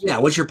heroes? Yeah.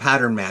 What's your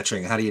pattern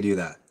matching? How do you do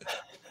that?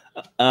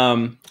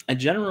 I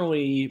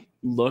generally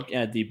look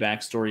at the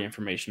backstory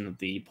information that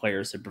the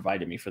players have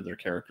provided me for their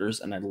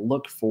characters, and I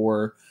look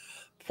for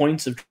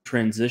points of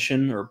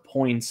transition or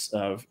points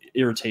of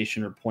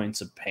irritation or points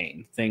of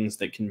pain, things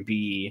that can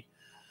be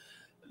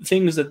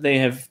things that they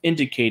have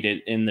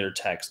indicated in their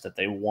text that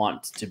they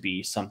want to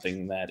be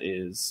something that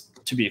is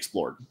to be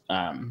explored.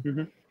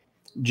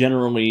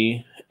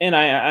 Generally, and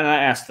I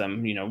ask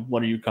them,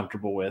 what are you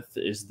comfortable with?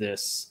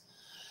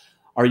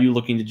 Are you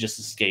looking to just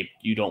escape?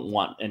 You don't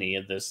want any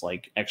of this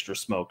like extra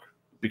smoke,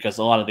 because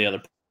a lot of the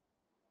other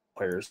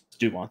players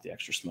do want the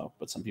extra smoke,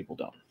 but some people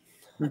don't.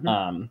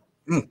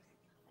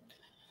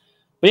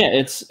 But yeah,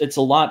 it's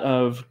a lot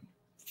of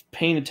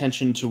paying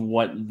attention to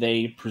what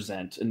they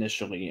present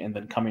initially, and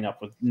then coming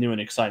up with new and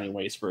exciting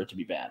ways for it to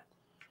be bad.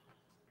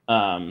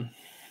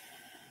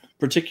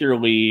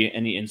 Particularly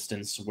any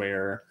instance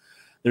where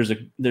there's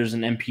an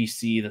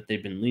NPC that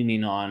they've been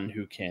leaning on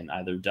who can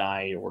either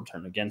die or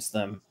turn against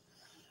them.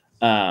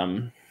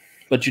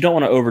 But you don't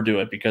want to overdo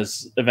it,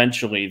 because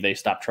eventually they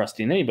stop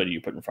trusting anybody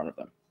you put in front of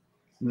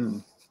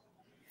them.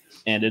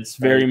 And it's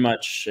very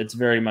much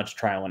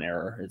trial and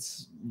error.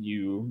 It's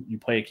you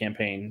play a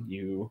campaign,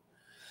 you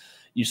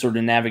sort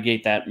of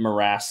navigate that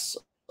morass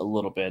a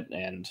little bit,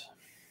 and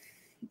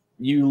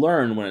you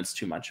learn when it's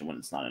too much and when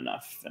it's not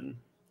enough. And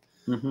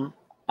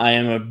I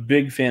am a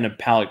big fan of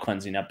palate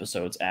cleansing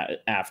episodes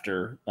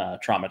after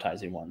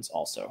traumatizing ones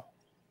also.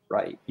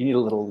 Right. You need a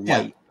little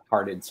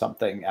light-hearted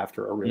something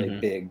after a really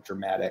big,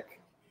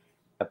 dramatic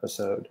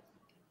episode.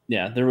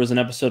 Yeah, there was an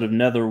episode of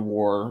Nether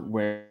War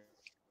where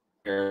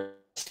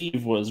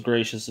Steve was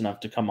gracious enough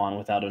to come on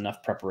without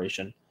enough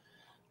preparation.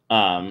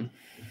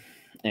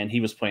 and he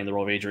was playing the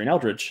role of Adrian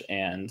Eldridge.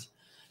 And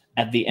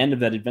at the end of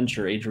that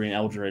adventure, Adrian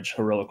Eldridge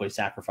heroically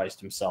sacrificed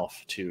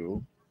himself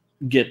to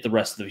get the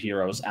rest of the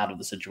heroes out of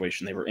the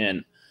situation they were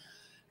in.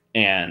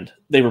 And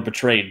they were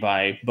betrayed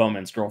by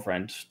Bowman's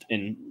girlfriend,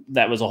 and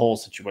that was a whole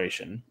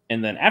situation.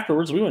 And then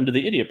afterwards, we went to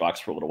the idiot box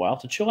for a little while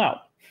to chill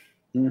out.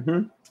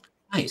 Mm-hmm.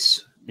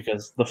 Nice.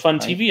 Because the fun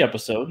TV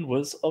episode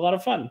was a lot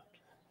of fun.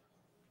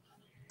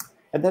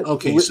 And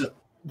that,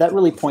 that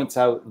really points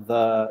out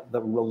the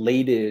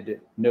related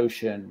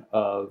notion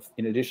of,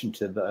 in addition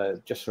to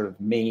the just sort of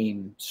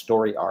main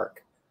story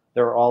arc,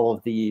 there are all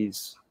of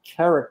these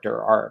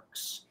character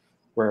arcs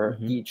where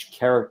each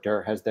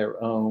character has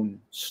their own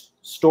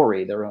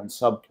story, their own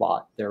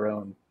subplot, their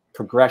own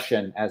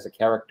progression as a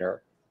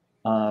character.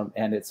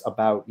 And it's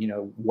about, you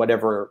know,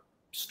 whatever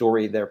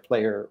story their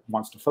player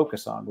wants to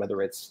focus on,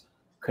 whether it's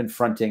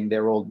confronting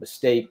their old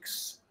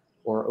mistakes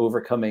or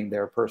overcoming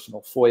their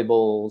personal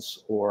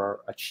foibles or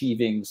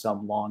achieving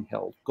some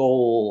long-held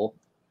goal,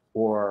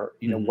 or,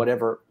 you know,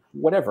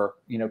 whatever,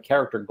 you know,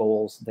 character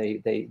goals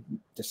they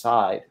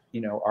decide,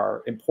 you know,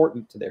 are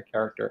important to their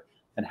character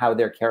and how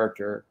their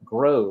character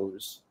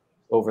grows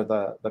over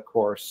the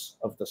course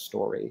of the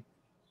story.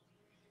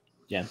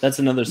 Yeah, that's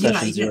another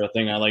session zero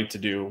thing I like to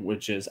do,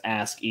 which is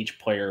ask each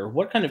player,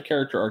 what kind of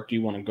character arc do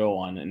you want to go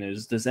on? And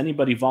does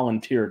anybody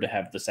volunteer to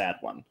have the sad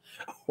one?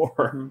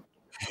 Or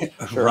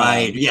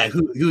right. Yeah.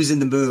 Who's in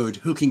the mood?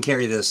 Who can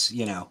carry this,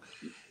 you know?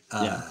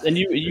 Yeah. And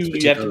you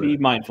have to be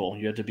mindful.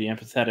 You have to be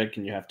empathetic,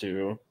 and you have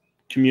to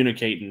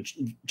communicate and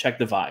check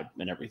the vibe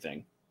and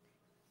everything.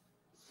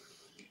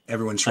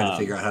 Everyone's trying to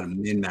figure out how to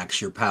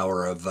min-max your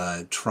power of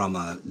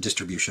trauma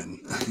distribution.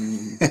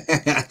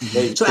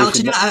 So,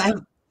 Alex,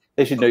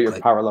 they should know your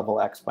power level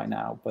X by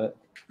now, but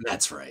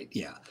that's right.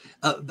 Yeah.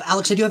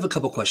 Alex, I do have a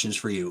couple questions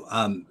for you.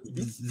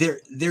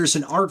 There's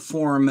an art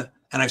form,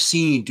 and I've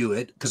seen you do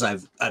it because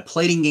I've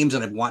played in games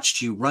and I've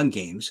watched you run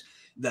games.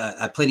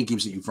 I've played in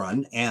games that you've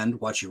run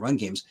and watched you run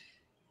games.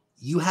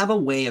 You have a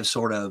way of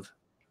sort of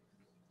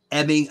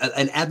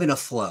an ebb and a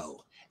flow.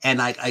 And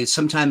I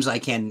sometimes I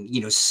can, you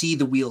know, see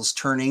the wheels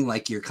turning,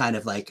 like you're kind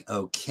of like,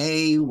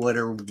 okay, what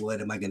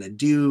am I going to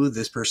do?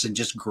 This person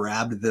just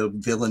grabbed the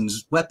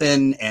villain's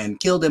weapon and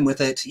killed him with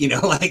it, you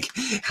know, like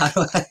how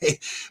do I,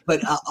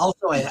 but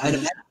also I'd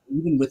imagine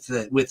even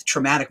with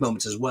traumatic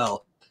moments as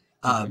well,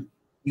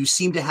 you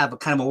seem to have a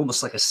kind of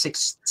almost like a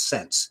sixth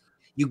sense.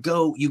 You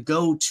go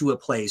to a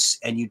place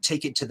and you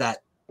take it to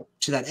that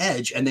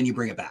edge, and then you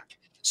bring it back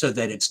so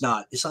that it's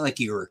not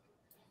like you're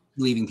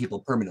leaving people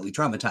permanently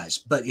traumatized,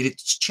 but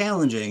it's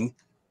challenging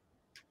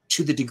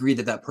to the degree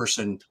that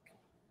person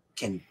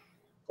can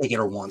take it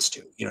or wants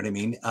to, you know what I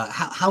mean?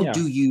 How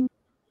do you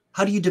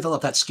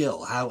develop that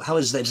skill? How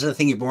is that a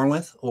thing you're born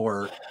with,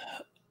 or?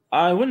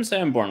 I wouldn't say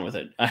I'm born with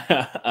it.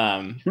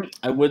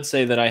 I would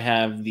say that I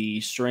have the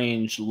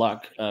strange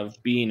luck of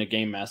being a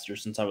game master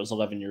since I was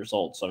 11 years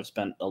old. So I've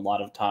spent a lot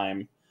of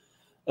time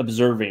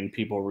observing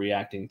people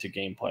reacting to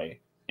gameplay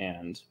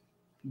and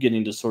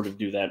getting to sort of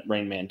do that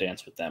Rain Man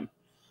dance with them.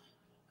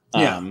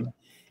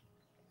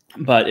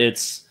 But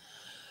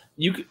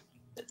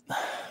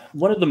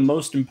one of the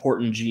most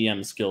important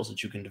GM skills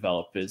that you can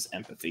develop is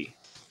empathy,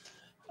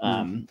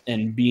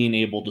 and being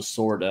able to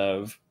sort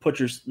of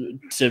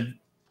to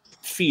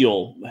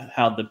feel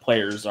how the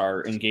players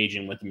are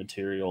engaging with the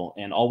material,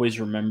 and always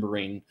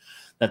remembering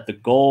that the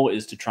goal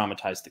is to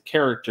traumatize the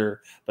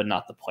character, but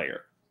not the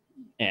player.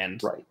 And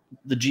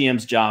the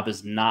GM's job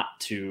is not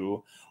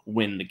to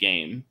win the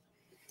game.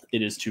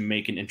 It is to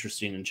make an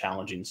interesting and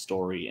challenging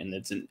story, and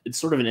it's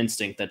sort of an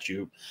instinct that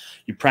you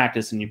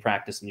practice and you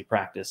practice and you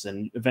practice,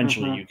 and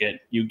eventually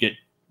you get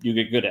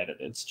good at it.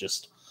 It's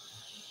just,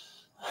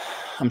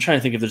 I'm trying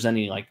to think if there's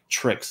any like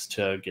tricks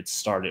to get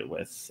started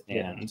with,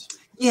 and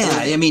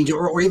I mean,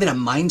 or even a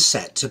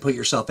mindset to put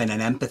yourself in an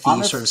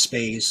empathy sort of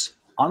space.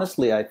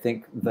 Honestly, I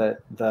think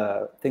that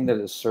the thing that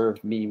has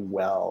served me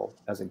well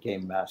as a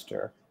game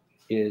master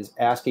is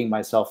asking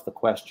myself the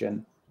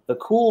question: the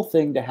cool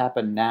thing to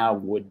happen now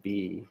would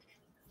be,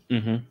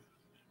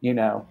 you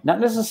know, not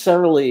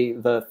necessarily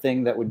the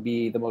thing that would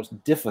be the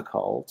most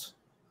difficult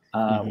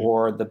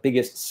or the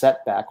biggest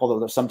setback,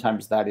 although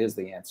sometimes that is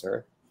the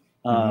answer.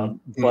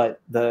 But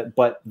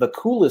the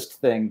coolest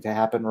thing to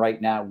happen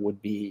right now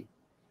would be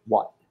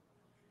what?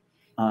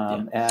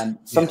 And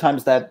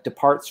sometimes that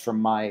departs from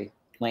my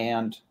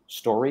planned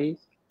story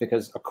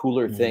because a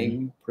cooler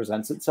thing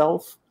presents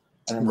itself.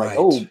 And I'm like,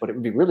 oh, but it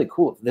would be really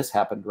cool if this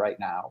happened right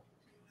now.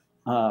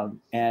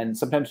 And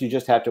sometimes you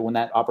just have to, when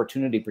that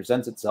opportunity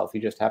presents itself, you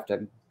just have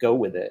to go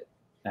with it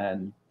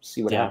and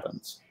see what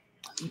happens.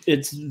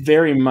 It's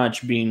very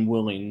much being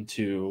willing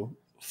to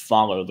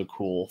follow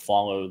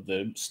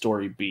the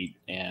story beat,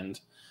 and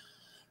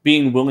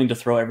being willing to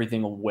throw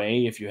everything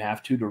away if you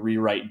have to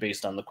rewrite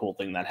based on the cool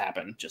thing that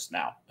happened just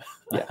now.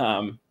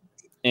 And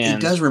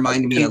it does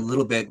remind me a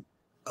little bit.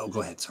 Oh,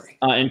 go ahead. Sorry.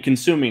 And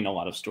consuming a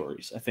lot of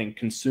stories. I think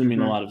consuming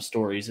a lot of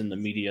stories in the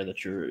media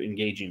that you're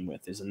engaging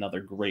with is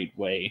another great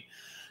way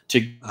to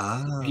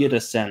get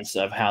a sense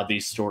of how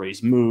these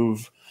stories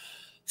move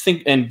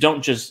think and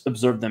don't just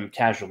observe them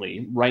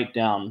casually. Write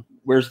down,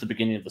 where's the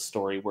beginning of the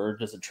story? Where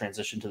does it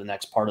transition to the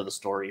next part of the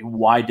story?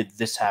 Why did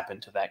this happen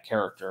to that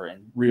character?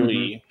 And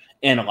really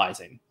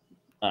analyzing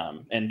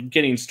and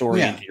getting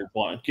story into your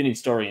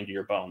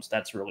bones.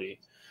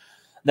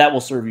 That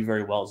will serve you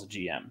very well as a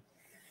GM.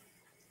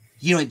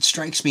 You know, it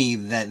strikes me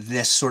that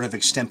this sort of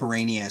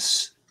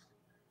extemporaneous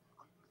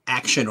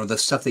action or the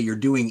stuff that you're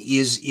doing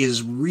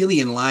is really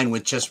in line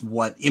with just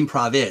what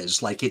improv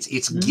is. Like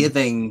it's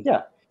giving,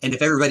 and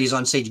if everybody's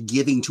on stage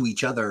giving to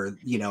each other,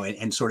 you know,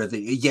 and sort of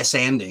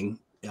yes-anding,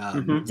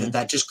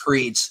 that just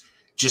creates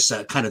just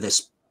a kind of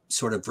this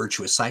sort of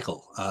virtuous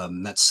cycle.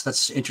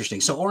 That's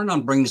interesting. So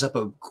Ornon brings up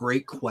a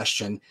great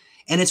question,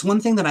 and it's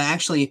one thing that I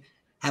actually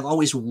have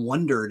always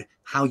wondered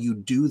how you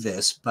do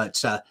this,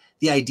 but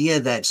the idea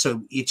that,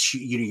 so it's,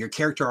 you know, your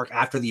character arc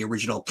after the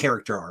original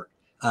character arc,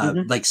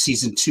 like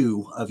season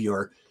 2 of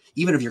your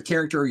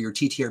character or your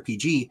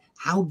TTRPG,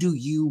 how do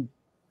you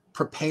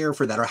prepare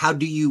for that? Or how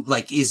do you,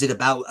 like, is it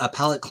about a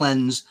palate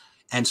cleanse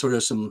and sort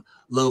of some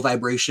low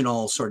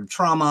vibrational sort of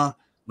trauma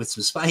with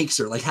some spikes,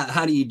 or like,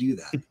 how do you do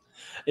that?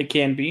 It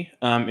can be.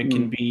 It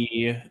can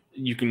be.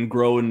 You can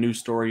grow a new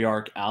story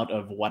arc out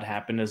of what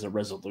happened as a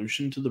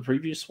resolution to the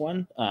previous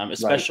one,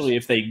 especially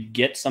if they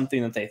get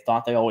something that they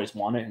thought they always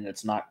wanted and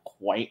it's not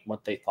quite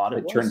what they thought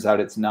it was. It turns out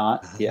it's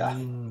not. Yeah.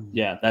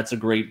 Yeah, that's a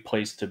great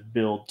place to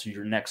build to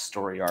your next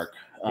story arc.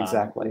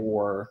 Exactly.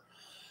 Or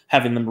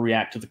having them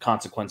react to the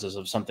consequences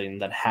of something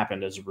that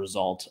happened as a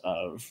result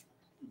of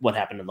what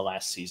happened in the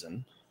last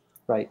season.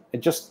 Right.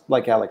 And just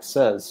like Alex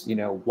says, you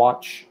know,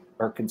 watch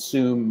or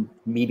consume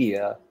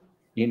media,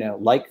 you know,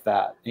 like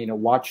that, you know,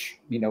 watch,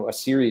 you know, a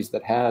series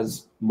that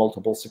has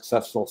multiple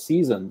successful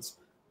seasons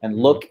and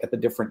look at the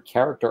different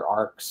character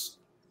arcs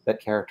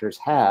that characters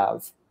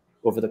have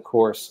over the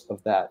course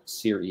of that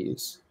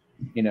series.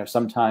 You know,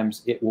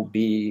 sometimes it will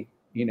be,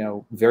 you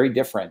know, very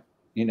different,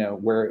 you know,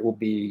 where it will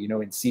be, you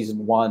know, in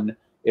season 1,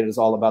 it is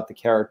all about the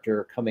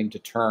character coming to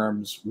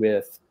terms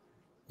with,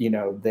 you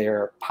know,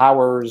 their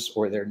powers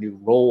or their new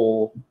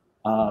role.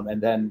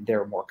 And then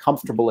they're more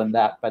comfortable in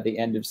that by the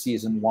end of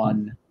season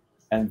 1.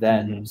 And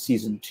then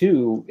season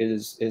 2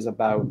 is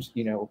about,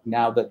 you know,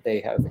 now that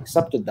they have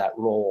accepted that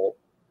role,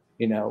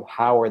 you know,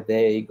 how are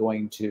they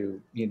going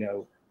to, you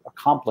know,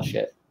 accomplish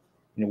it?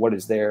 You know, what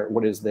is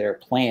their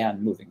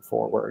plan moving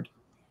forward?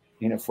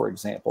 You know, for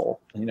example,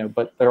 you know,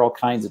 but there are all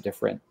kinds of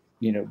different,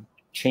 you know,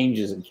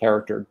 changes in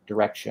character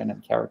direction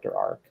and character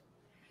arc.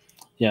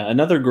 Yeah,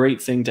 another great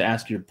thing to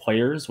ask your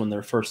players when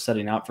they're first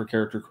setting out for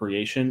character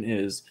creation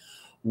is,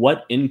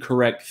 what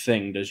incorrect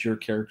thing does your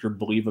character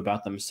believe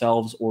about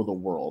themselves or the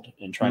world,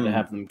 and trying to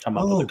have them come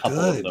up with a couple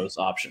of those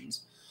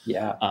options.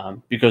 Yeah.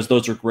 Because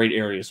those are great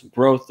areas of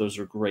growth. Those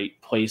are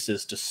great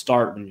places to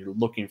start when you're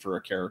looking for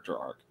a character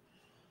arc.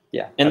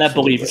 Yeah. And that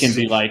belief can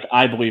be like,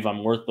 I believe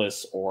I'm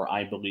worthless, or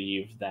I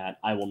believe that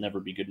I will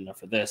never be good enough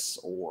for this,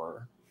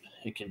 or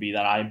it can be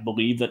that I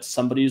believe that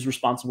somebody is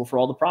responsible for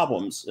all the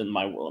problems in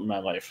my world, in my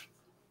life.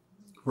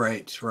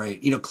 Right.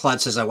 You know, Claude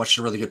says, I watched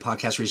a really good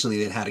podcast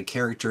recently that had a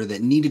character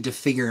that needed to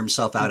figure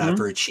himself out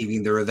after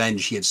achieving the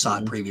revenge he had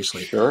sought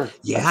previously. Sure.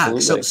 Yeah.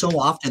 So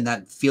often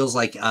that feels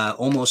like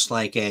almost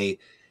like a,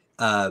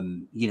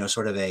 you know,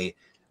 sort of a,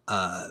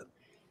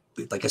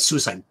 like a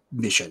suicide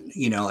mission,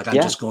 you know, like I'm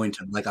just going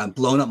to, like, I'm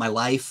blown up my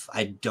life.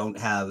 I don't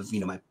have,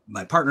 you know,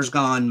 my partner's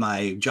gone.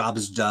 My job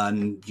is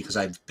done because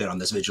I've been on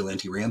this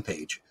vigilante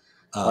rampage.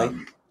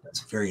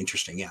 That's very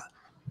interesting. Yeah.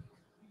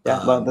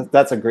 Yeah, well,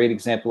 that's a great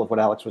example of what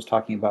Alex was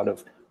talking about,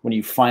 of when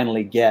you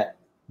finally get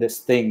this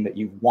thing that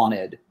you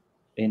wanted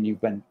and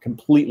you've been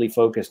completely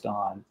focused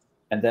on,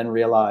 and then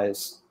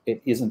realize it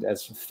isn't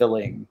as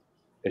fulfilling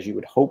as you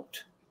had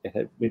hoped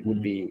it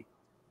would be.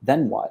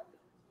 Then what?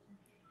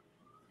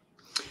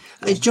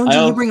 Jonesy,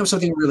 you bring up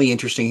something really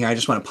interesting here. I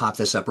just want to pop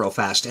this up real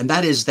fast. And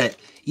that is that,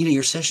 you know,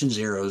 your session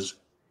zeros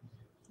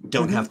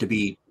don't have to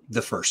be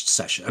the first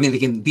session. I mean, they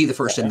can be the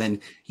first, and then,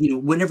 you know,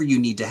 whenever you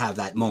need to have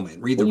that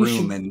moment, read the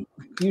room, and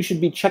you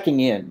should be checking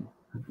in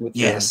with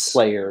your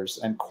players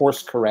and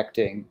course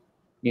correcting,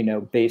 you know,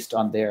 based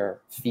on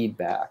their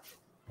feedback,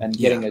 and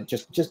getting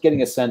just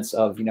getting a sense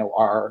of, you know,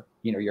 are,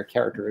 you know, your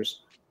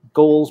characters'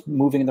 goals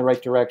moving in the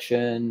right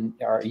direction?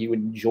 Are you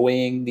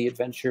enjoying the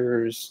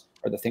adventures?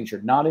 Are the things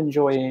you're not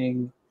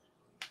enjoying?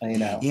 You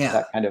know,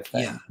 that kind of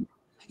thing. Yeah.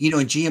 You know,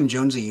 in GM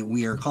Jonesy,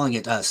 we are calling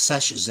it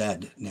Sesh Z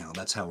now.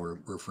 That's how we're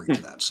referring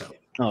to that. So,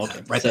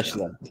 okay. Right there.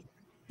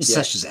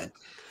 Sesh Z.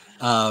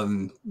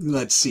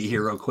 Let's see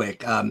here real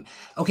quick.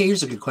 Okay,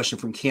 here's a good question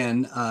from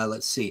Ken.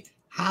 Let's see.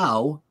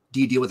 How do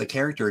you deal with a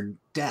character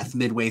death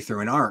midway through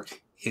an arc?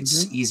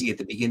 It's easy at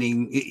the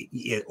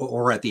beginning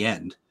or at the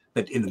end,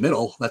 but in the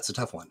middle, that's a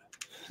tough one.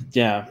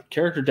 Yeah,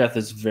 character death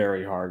is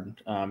very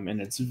hard, and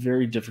it's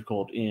very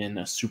difficult in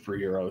a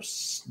superhero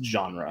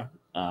genre.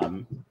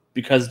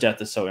 Because death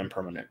is so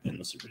impermanent in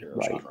the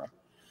superhero genre.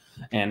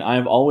 And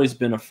I've always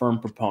been a firm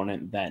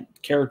proponent that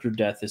character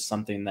death is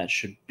something that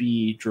should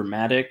be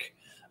dramatic,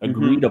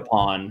 agreed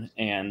upon,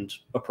 and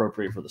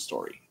appropriate for the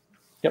story.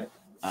 Yep.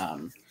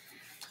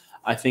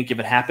 I think if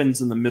it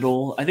happens in the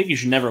middle, I think you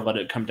should never let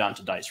it come down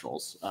to dice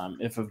rolls.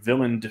 If a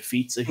villain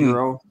defeats a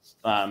hero,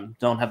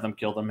 don't have them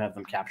kill them, have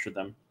them capture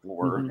them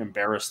or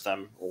embarrass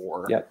them.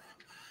 Or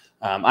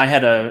I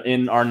had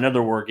in our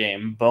Nether War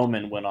game,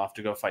 Bowman went off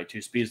to go fight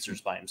 2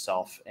 speedsters by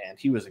himself, and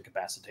he was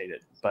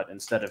incapacitated. But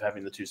instead of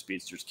having the 2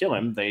 speedsters kill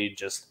him, they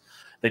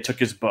took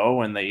his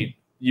bow and they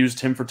used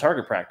him for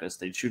target practice.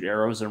 They'd shoot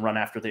arrows and run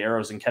after the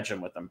arrows and catch him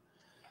with them.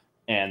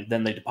 And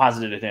then they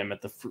deposited him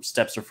at the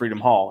steps of Freedom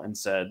Hall and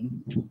said,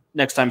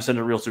 next time send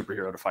a real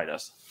superhero to fight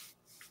us.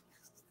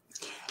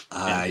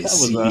 I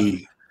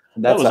see.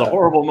 That was a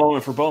horrible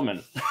moment for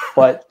Bowman.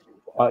 But,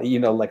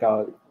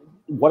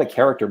 what a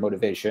character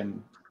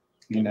motivation,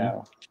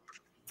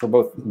 for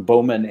both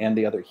Bowman and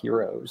the other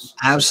heroes.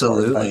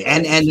 Absolutely.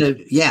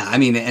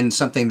 And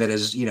something that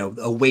is,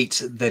 a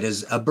weight that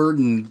is a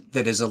burden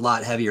that is a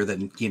lot heavier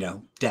than,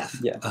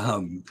 death. Yeah.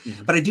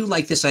 But I do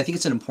like this. I think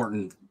it's an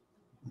important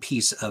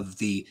piece of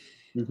the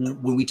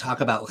when we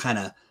talk about kind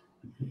of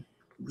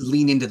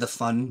lean into the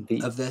fun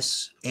of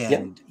this,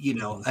 and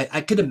I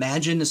could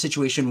imagine a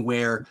situation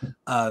where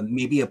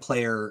maybe a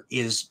player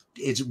is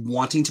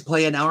wanting to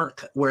play an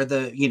arc where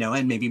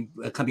and maybe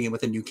coming in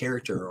with a new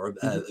character or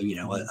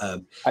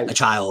a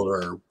child,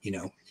 or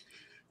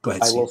go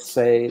ahead, Steve. I will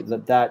say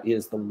that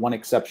is the one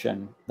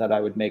exception that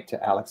I would make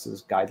to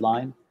Alex's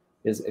guideline.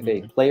 Is if a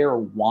player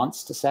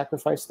wants to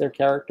sacrifice their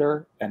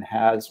character and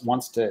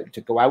wants to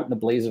go out in a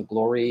blaze of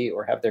glory,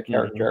 or have their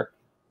character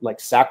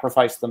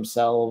sacrifice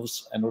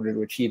themselves in order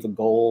to achieve a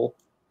goal,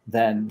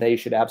 then they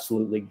should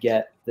absolutely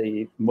get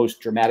the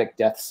most dramatic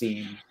death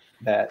scene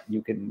that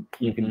you can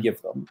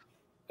give them,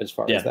 as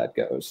far as that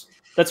goes.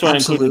 That's what I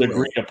included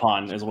agreed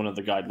upon as one of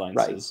the guidelines.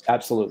 Right.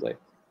 Absolutely.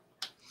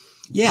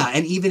 Yeah,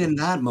 and even in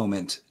that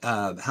moment,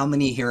 how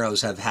many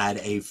heroes have had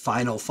a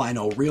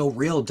final,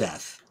 real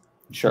death?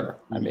 Sure.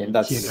 I mean,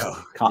 that's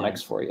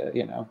comics for you,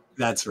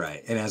 That's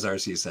right. And as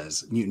RC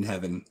says, mutant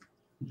heaven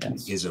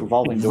is a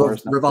revolving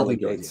doors. Revolving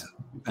doors.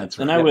 Yeah. That's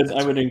right. And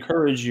I would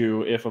encourage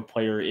you, if a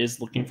player is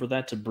looking for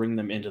that, to bring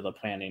them into the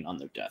planning on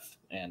their death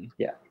and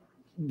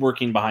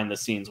working behind the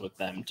scenes with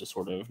them to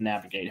sort of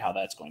navigate how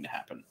that's going to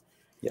happen.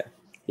 Yeah.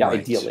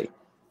 Right. Ideally.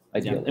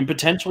 Yeah. And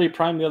potentially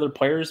prime the other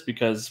players,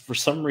 because for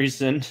some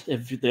reason,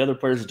 if the other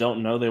players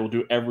don't know, they will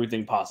do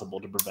everything possible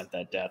to prevent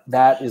that death.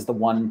 That is the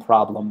one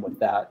problem with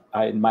that.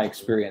 In my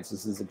experience,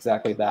 is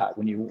exactly that.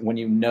 When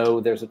you know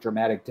there's a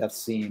dramatic death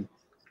scene,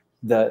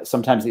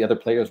 sometimes the other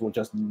players will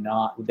just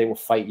not. They will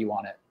fight you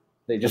on it.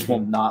 They just will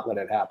not let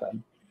it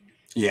happen.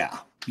 Yeah.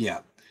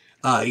 Yeah.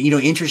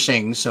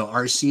 Interesting. So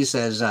RC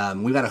says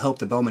we got to hope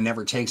the Bowman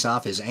never takes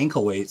off his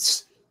ankle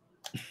weights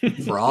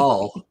for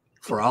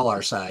all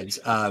our sides,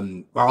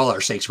 or all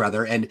our sakes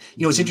rather. And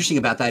what's interesting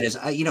about that is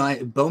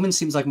Bowman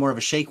seems like more of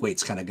a shake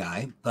weights kind of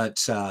guy, but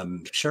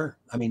sure.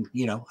 I mean,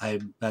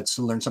 that's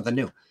to learn something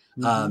new.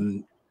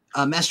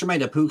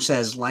 Mastermind Apook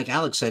says, like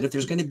Alex said, if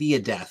there's going to be a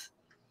death,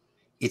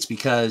 it's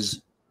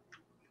because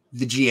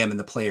the GM and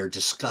the player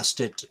discussed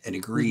it and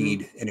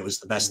agreed, and it was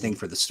the best thing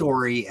for the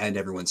story and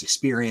everyone's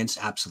experience.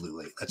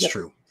 Absolutely. That's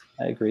true.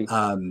 I agree.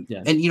 And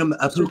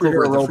Apook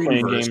over at the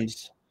Freedomverse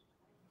games.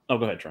 Oh,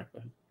 go ahead, Troy. Go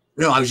ahead.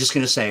 No, I was just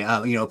going to say,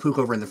 Apook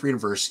over in the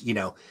Freedomverse,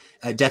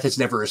 death is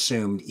never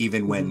assumed,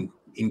 even when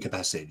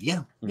incapacitated.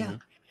 Yeah. Yeah.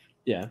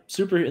 Yeah.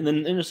 And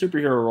then in a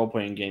superhero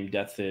role-playing game,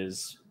 death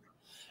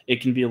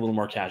it can be a little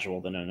more casual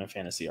than in a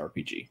fantasy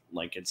RPG.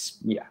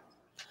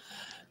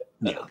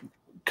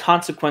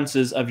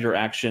 Consequences of your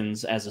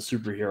actions as a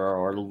superhero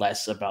are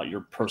less about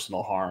your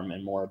personal harm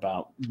and more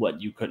about what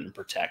you couldn't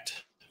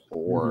protect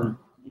or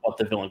what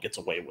the villain gets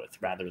away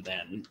with, rather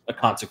than a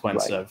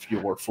consequence of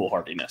your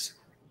foolhardiness.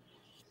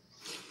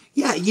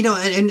 Yeah,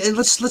 and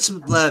let's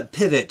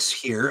pivot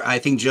here. I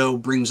think Joe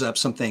brings up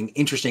something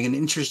interesting, an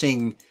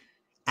interesting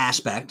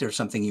aspect, or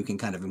something you can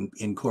kind of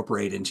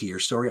incorporate into your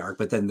story arc.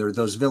 But then there are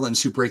those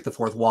villains who break the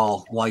fourth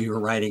wall while you were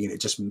writing, and it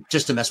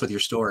just to mess with your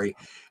story.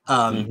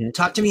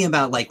 Talk to me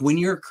about when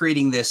you're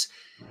creating this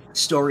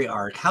story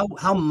arc, how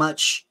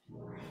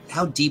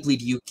deeply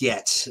do you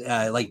get?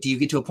 Do you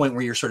get to a point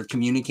where you're sort of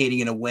communicating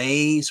in a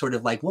way, sort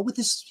of what would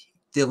this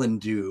villain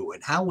do,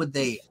 and how would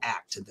they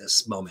act in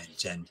this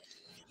moment, and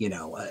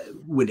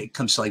when it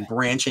comes to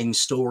branching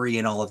story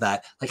and all of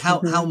that,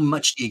 how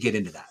much do you get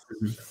into that?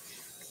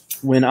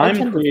 When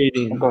I'm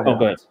creating, go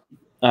ahead.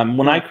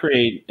 When I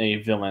create a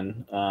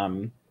villain,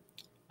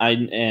 I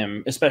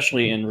am,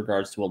 especially in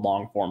regards to a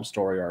long form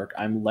story arc,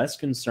 I'm less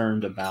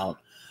concerned about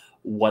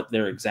what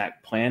their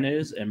exact plan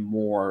is and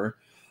more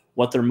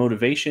what their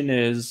motivation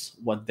is,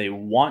 what they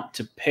want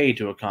to pay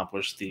to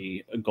accomplish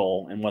the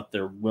goal, and what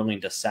they're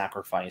willing to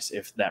sacrifice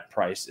if that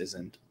price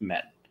isn't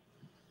met.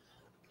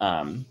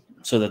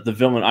 So that the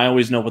villain, I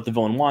always know what the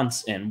villain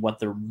wants and what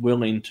they're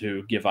willing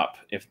to give up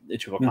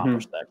to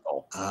accomplish that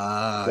goal.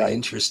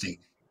 Interesting.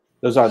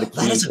 Those are the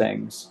key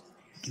things.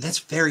 That's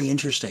very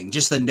interesting.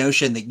 Just the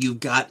notion that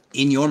you've got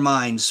in your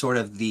mind sort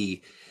of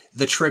the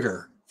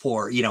trigger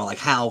for,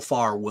 how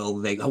far will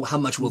they go, how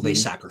much will they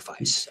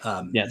sacrifice?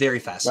 Very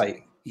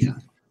fascinating. Right. Yeah.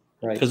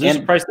 Right. Because there's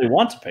a price they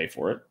want to pay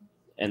for it.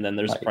 and then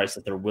there's a price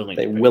that they're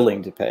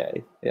willing to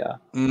pay. Yeah.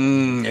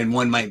 And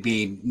one might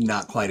be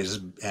not quite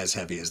as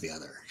heavy as the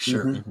other.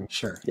 Sure.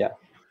 Sure. Yeah,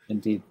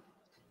 indeed.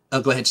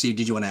 Oh, go ahead, Steve.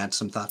 Did you want to add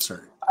some thoughts,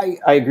 sir?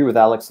 I agree with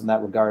Alex in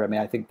that regard. I mean,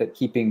 I think that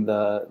keeping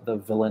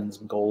the villain's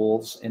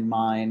goals in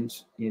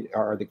mind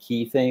are the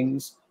key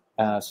things,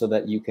 so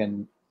that you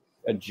can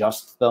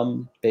adjust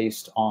them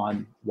based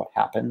on what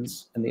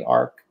happens in the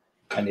arc.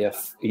 And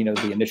if,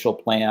 the initial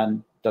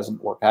plan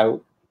doesn't work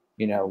out,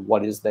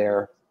 what is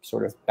their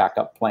sort of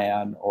backup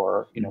plan,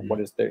 or, what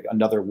is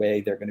another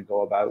way they're going to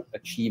go about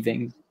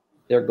achieving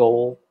their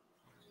goal,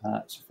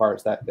 so far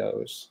as that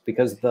goes.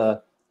 Because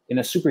in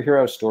a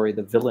superhero story,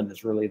 the villain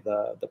is really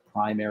the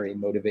primary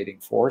motivating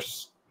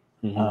force.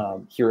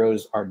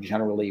 Heroes are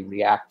generally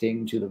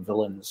reacting to the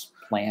villain's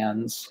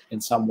plans in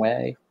some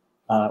way,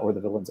 or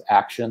the villain's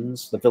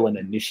actions. The villain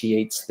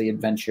initiates the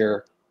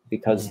adventure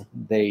because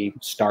they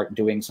start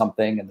doing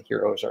something and the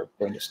heroes are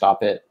going to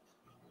stop it.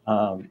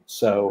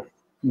 So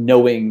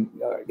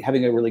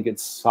having a really good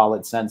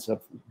solid sense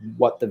of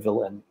what the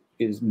villain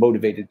is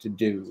motivated to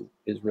do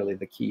is really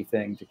the key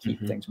thing to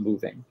keep things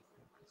moving.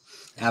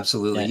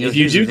 Absolutely. Yeah, if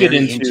you do get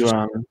into,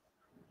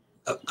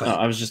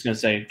 I was just going to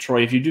say,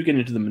 Troy, if you do get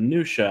into the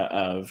minutia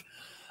of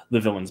the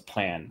villain's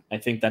plan, I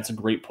think that's a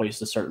great place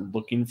to start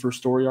looking for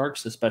story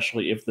arcs,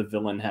 especially if the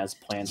villain has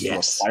plans to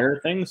acquire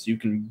things. You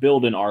can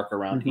build an arc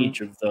around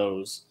each of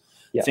those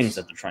things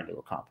that they're trying to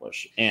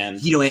accomplish.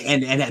 And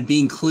and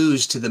being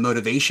clues to the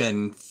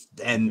motivation,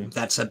 and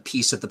that's a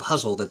piece of the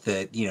puzzle that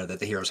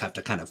the heroes have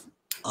to kind of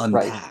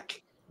unpack.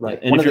 Right.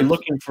 And if you're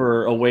looking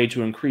for a way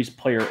to increase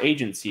player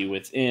agency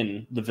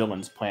within the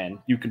villain's plan,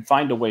 you can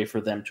find a way for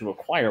them to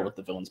acquire what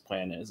the villain's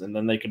plan is. And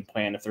then they can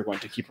plan if they're going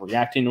to keep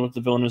reacting to what the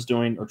villain is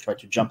doing or try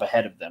to jump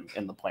ahead of them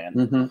in the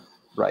plan.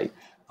 Right.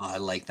 Oh, I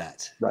like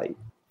that. Right.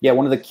 Yeah.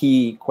 One of the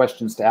key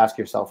questions to ask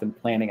yourself in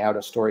planning out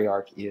a story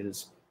arc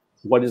is,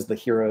 what is the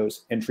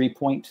hero's entry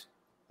point?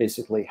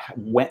 Basically,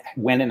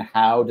 when and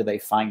how do they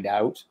find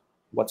out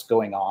what's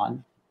going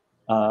on?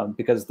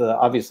 Because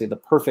obviously the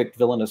perfect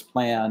villainous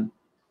plan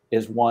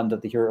is one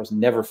that the heroes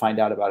never find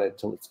out about it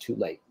until it's too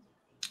late.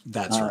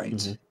 That's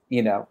right.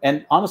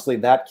 And honestly,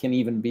 that can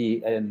even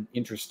be an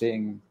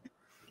interesting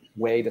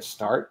way to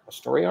start a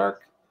story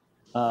arc,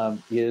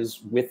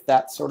 is with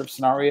that sort of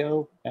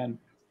scenario. And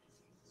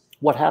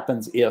what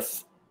happens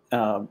if,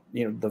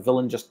 the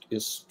villain just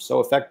is so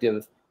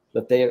effective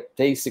that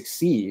they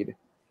succeed,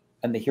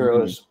 and the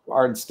heroes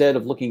are, instead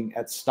of looking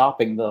at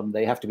stopping them,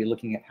 they have to be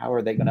looking at how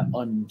are they going to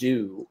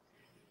undo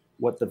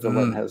what the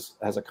villain has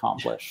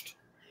accomplished.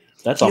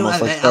 That's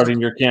almost like starting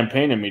your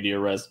campaign in media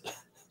res.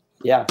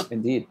 Yeah,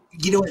 indeed.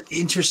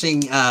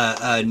 Interesting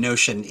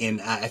notion.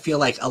 I feel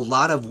like a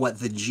lot of what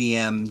the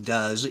GM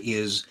does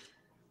is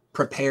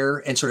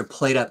prepare and sort of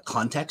plate up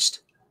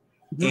context,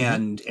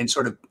 and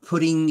sort of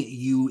putting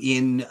you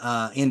in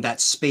that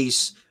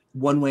space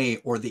one way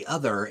or the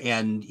other.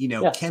 And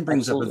Ken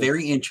brings up a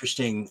very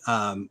interesting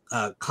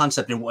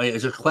concept, and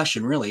it's a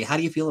question really. How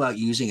do you feel about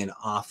using an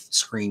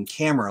off-screen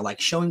camera,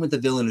 like showing what the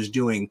villain is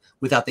doing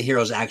without the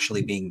heroes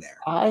actually being there?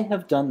 I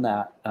have done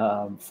that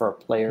for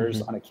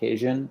players on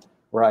occasion,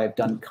 where I've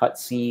done cut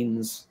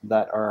scenes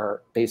that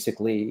are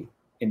basically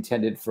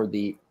intended for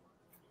the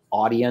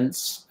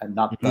audience and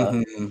not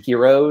the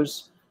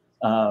heroes,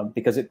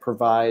 because it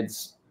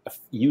provides a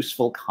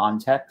useful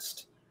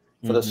context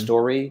for the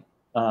story.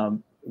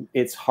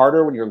 It's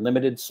harder when you're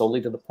limited solely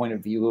to the point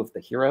of view of the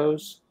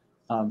heroes,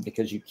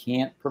 because you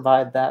can't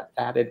provide that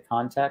added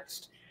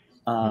context.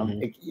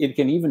 It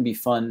can even be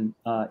fun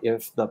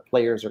if the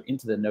players are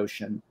into the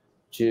notion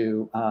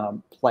to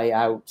play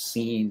out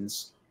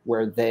scenes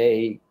where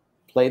they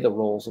play the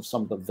roles of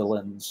some of the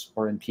villains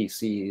or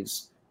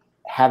NPCs,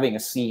 having a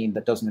scene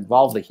that doesn't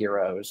involve the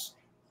heroes,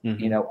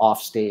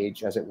 off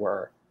stage, as it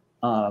were.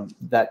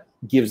 That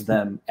gives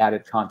them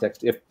added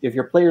context. If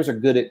your players are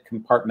good at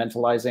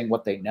compartmentalizing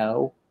what they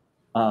know,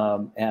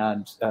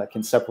 and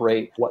can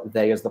separate what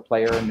they as the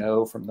player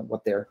know from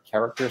what their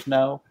characters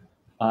know,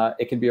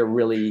 it can be a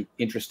really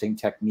interesting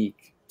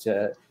technique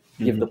to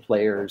give the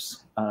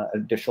players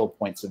additional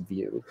points of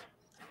view.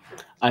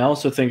 I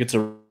also think it's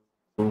a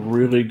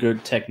really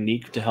good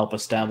technique to help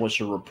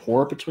establish a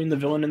rapport between the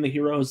villain and the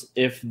heroes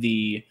if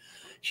the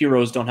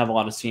heroes don't have a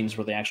lot of scenes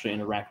where they actually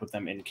interact with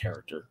them in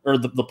character, or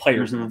the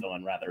players and the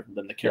villain rather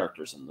than the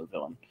characters and the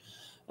villain,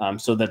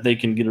 so that they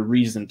can get a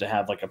reason to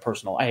have like a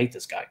personal "I hate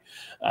this guy"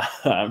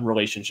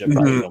 relationship.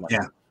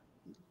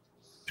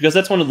 Because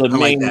that's one of the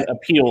main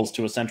appeals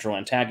to a central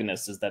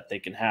antagonist, is that they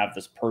can have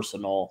this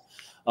personal,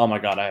 "Oh my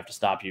God, I have to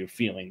stop you"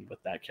 feeling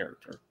with that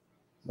character.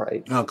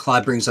 Right. Oh,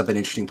 Claude brings up an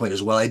interesting point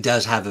as well. It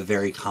does have a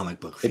very comic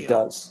book feel. It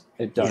does.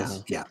 It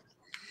does. Yeah.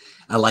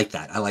 I like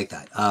that.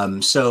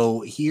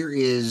 So here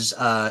is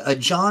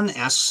John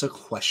asks a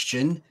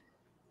question.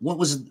 What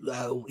were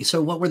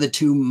the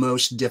two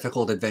most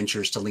difficult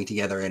adventures to link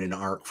together in an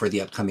arc for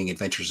the upcoming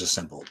Adventures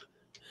Assembled?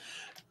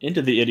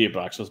 Into the Idiot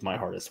Box was my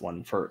hardest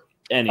one for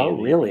any. Oh,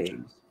 really?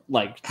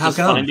 Like, how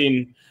come?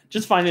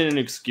 Just finding an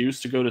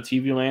excuse to go to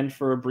TV Land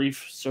for a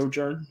brief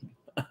sojourn.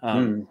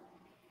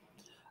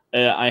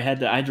 I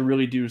had to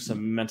really do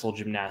some mental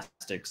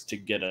gymnastics to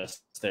get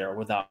us there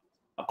without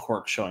a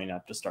Quark showing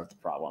up to start the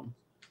problem.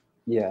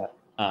 Yeah.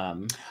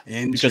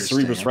 Because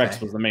Cerebrus Rex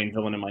was the main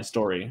villain in my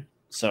story,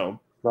 so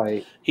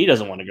right. He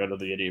doesn't want to go to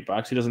the idiot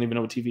box. He doesn't even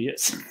know what TV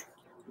is.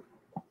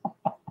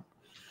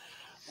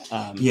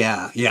 I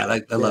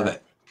love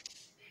it.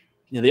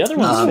 Yeah, the other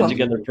ones fit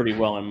together pretty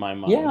well in my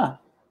mind. Yeah,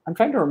 I'm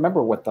trying to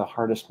remember what the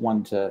hardest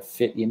one to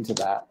fit into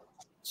that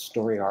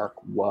story arc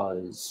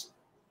was,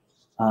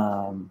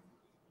 but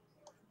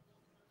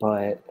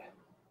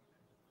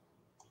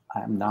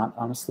I'm not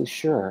honestly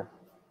sure.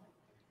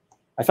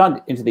 I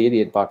found Into the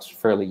Idiot Box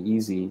fairly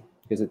easy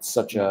because it's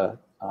such a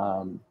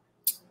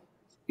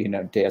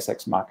Deus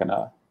Ex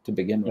Machina to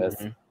begin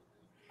with.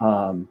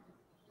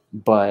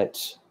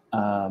 But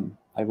I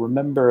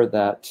remember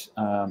that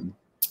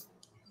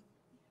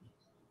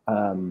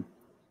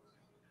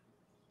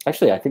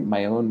actually I think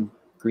my own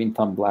Green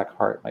Thumb Black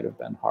Heart might have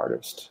been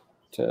hardest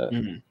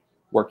to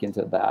work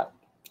into that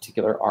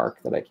particular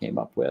arc that I came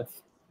up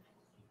with.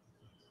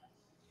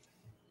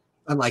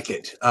 I like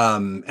it.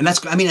 And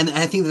that's, I mean, and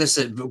I think that's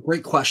a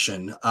great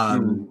question. I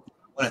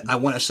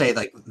want to say,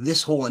 like,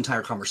 this whole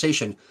entire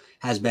conversation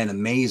has been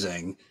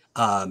amazing.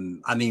 I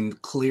mean,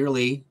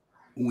 clearly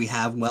we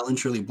have well and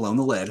truly blown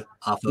the lid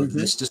off of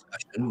this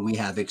discussion. We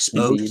have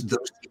exposed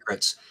those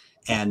secrets,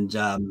 and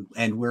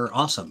we're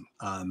awesome.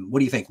 What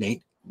do you think,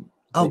 Nate?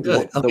 Oh,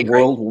 good. Okay, the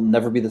world will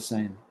never be the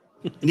same.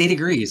 Nate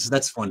agrees.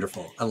 That's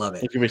wonderful. I love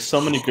it. There can be so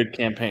many good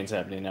campaigns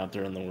happening out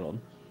there in the world.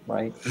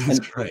 Right. That's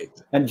great.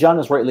 And John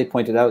has rightly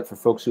pointed out, for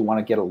folks who want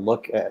to get a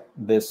look at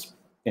this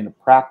in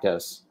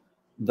practice,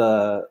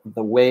 the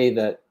way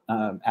that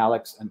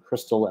Alex and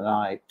Crystal and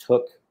I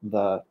took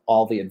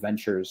all the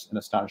adventures and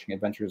Astonishing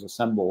Adventures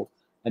Assembled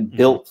and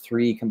built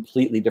 3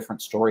 completely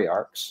different story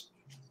arcs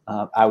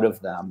out of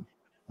them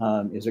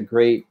is a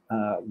great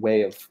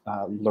way of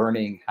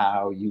learning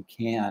how you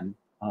can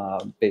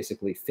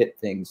basically fit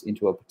things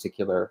into a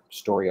particular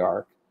story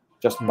arc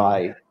just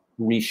by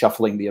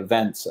reshuffling the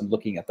events and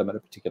looking at them in a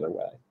particular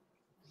way.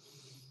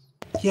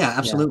 Yeah,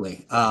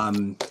 absolutely.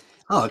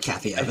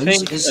 Kathy Evans. I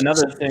think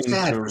another thing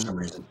for some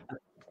reason.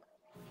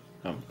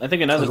 I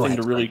think another thing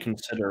to really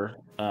consider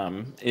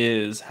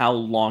is how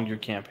long your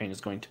campaign is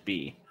going to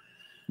be.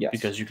 Yes.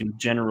 Because you can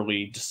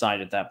generally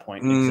decide at that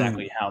point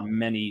exactly how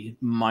many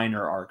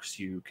minor arcs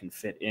you can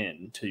fit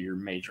into your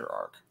major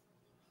arc.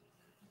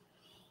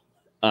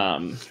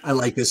 I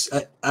like this.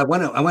 I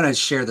want to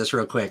share this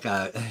real quick.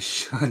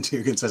 Sean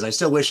Dugan says, I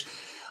still wish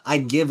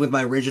I'd give with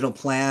my original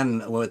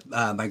plan with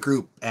my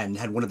group and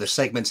had one of the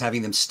segments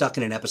having them stuck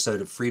in an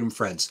episode of Freedom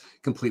Friends,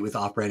 complete with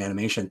off-brand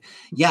animation.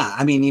 Yeah,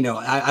 I mean,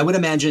 I would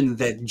imagine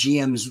that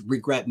GMs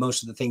regret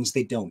most of the things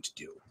they don't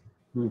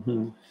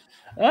do.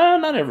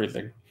 Not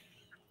everything.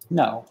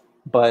 No,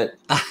 but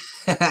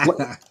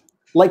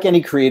like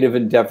any creative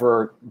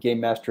endeavor,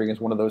 game mastering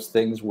is one of those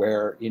things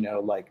where,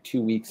 like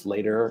 2 weeks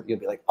later, you'll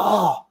be like,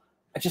 oh,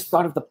 I just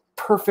thought of the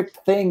perfect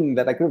thing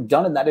that I could have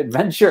done in that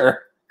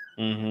adventure.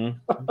 I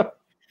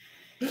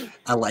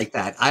like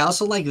that. I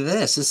also like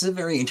this. This is a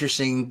very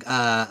interesting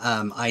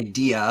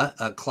idea.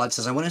 Claude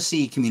says, I want to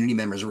see community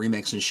members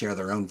remix and share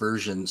their own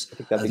versions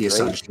of the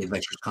Astonishing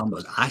Adventures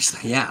combos.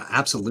 Yeah,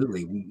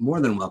 absolutely. More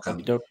than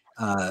welcome.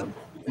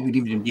 We'd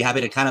even be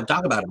happy to kind of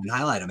talk about them and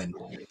highlight them and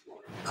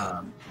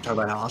talk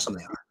about how awesome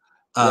they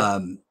are.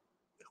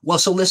 Well,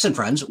 so listen,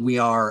 friends, we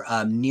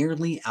are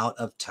nearly out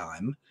of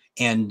time.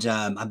 And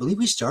I believe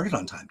we started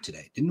on time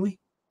today, didn't we?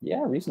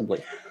 Yeah,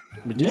 reasonably.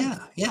 We did.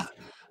 Yeah.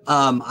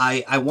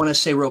 I want to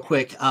say real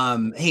quick,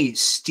 hey,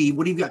 Steve,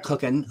 what have you got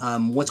cooking?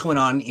 What's going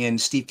on in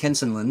Steve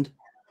Kensonland,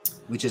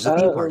 which is a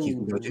theme park you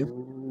can go to?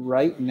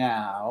 Right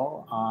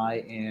now,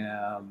 I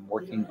am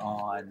working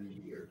on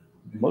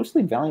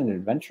mostly Valiant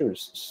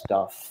Adventures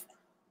stuff.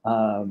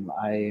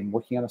 I'm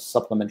working on a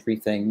supplementary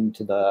thing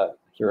to the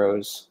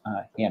Heroes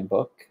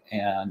Handbook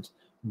and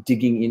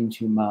digging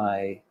into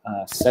my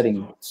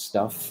setting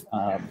stuff.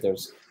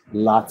 There's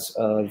lots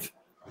of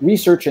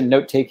research and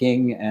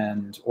note-taking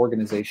and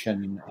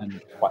organization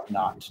and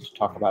whatnot to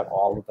talk about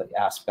all of the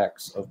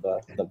aspects of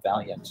the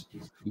Valiant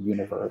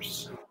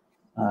universe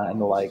and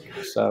the like.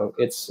 So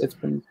it's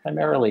been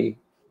primarily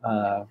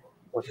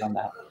working on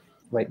that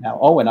right now.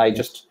 Oh, and I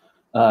just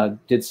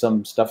did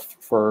some stuff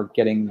for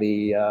getting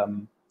the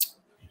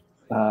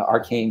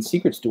Arcane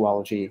Secrets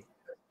duology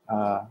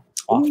off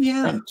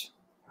print.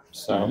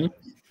 So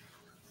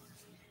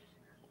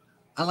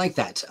I like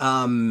that.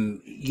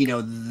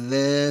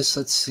 This,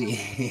 let's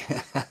see.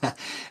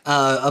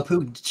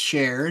 Apu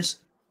shares,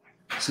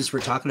 since we're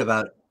talking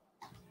about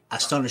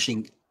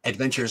Astonishing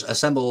Adventures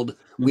Assembled,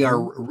 we are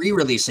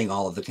re-releasing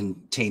all of the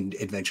contained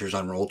adventures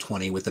on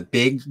Roll20 with a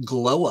big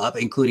glow up,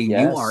 including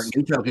new art,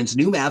 new tokens,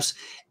 new maps,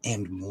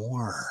 and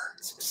more.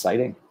 It's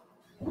exciting.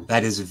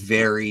 That is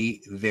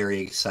very, very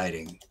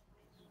exciting.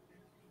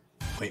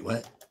 Wait,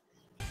 what?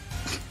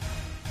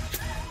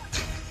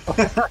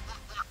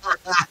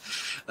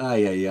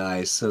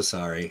 So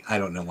sorry. I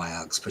don't know why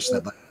Alex pushed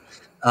that button.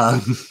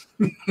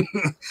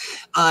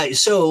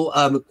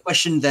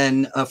 Question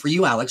then for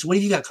you, Alex. What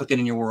have you got cooking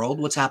in your world?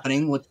 What's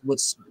happening?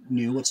 What's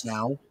new? What's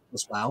now?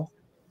 What's wow?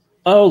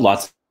 Oh,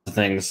 lots of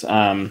things.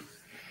 I'm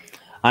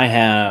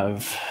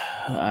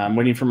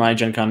waiting for my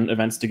Gen Con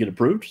events to get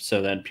approved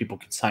so that people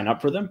can sign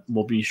up for them.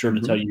 We'll be sure to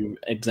tell you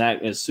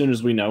exactly as soon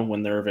as we know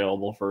when they're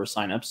available for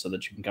sign-ups so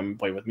that you can come and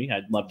play with me.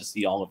 I'd love to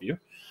see all of you.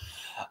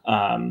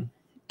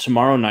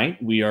 Tomorrow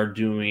night, we are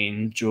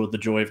doing the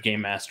Joy of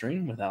Game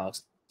Mastering with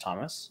Alex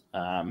Thomas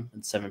at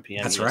 7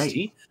 p.m. That's EST.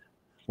 right.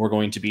 We're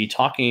going to be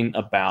talking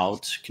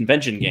about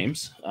convention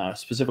games,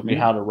 specifically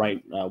how to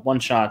write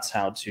one-shots,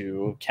 how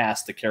to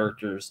cast the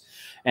characters.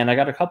 And I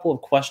got a couple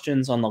of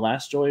questions on the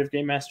last Joy of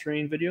Game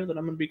Mastering video that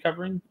I'm going to be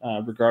covering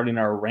regarding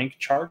our rank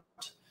chart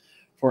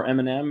for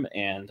M&M.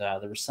 And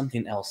there was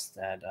something else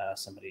that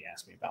somebody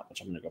asked me about, which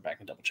I'm going to go back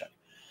and double-check.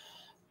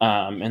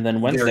 And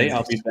then Wednesday,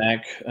 I'll be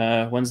back.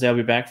 Wednesday, I'll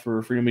be back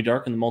for Freedom Be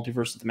Dark and the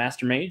Multiverse of the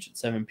Master Mage at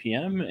 7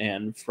 p.m.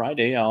 And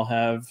Friday, I'll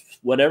have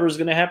whatever's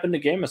going to happen to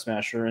Gamma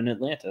Smasher in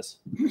Atlantis.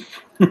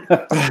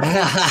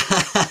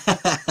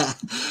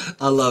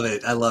 I love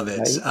it. I love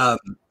it.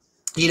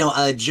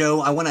 Right.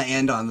 Joe, I want to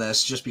end on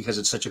this just because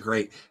it's such a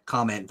great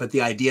comment. But the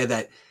idea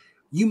that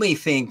you may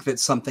think that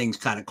something's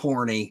kind of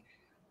corny.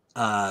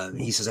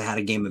 He says, I had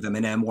a game of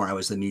M&M where I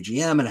was the new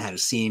GM and I had a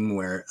scene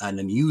where an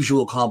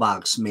unusual call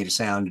box made a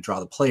sound to draw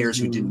the players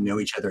who didn't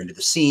know each other into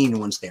the scene. And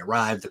once they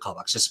arrived, the call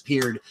box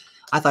disappeared.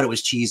 I thought it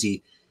was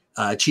cheesy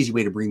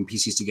way to bring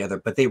PCs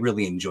together, but they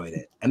really enjoyed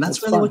it. And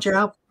that's really fun. What you're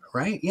out for,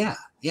 right? Yeah.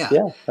 Yeah,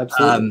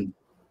 absolutely.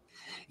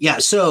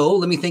 So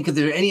let me think if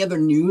there are any other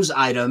news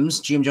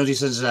items. GM Jonesy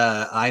says,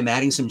 I'm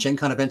adding some Gen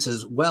Con events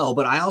as well,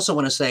 but I also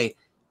want to say,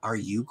 are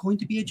you going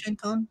to be at Gen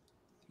Con?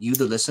 You,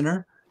 the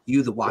listener,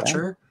 you, the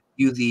watcher,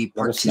 you, the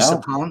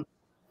participant.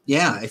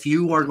 Yeah, if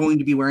you are going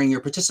to be wearing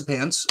your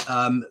participants,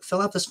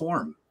 fill out this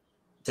form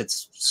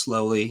that's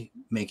slowly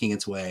making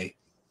its way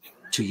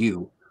to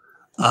you.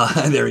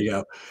 There we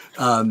go.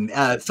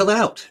 Fill it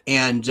out.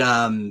 And,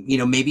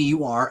 maybe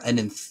you are an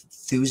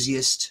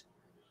enthusiast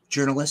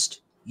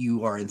journalist.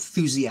 You are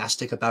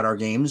enthusiastic about our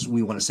games.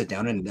 We want to sit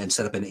down and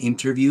set up an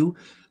interview.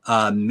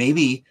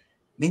 Maybe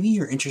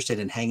you're interested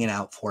in hanging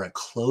out for a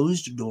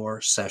closed door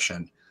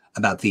session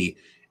about the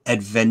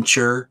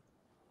adventure.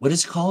 What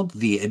is it called?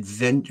 The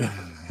Adventure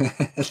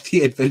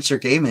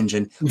Game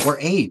Engine, or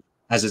AID,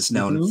 as it's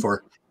known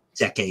for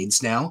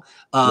decades now.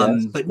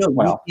 But no,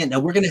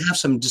 we're going to have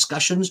some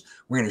discussions.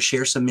 We're going to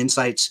share some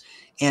insights.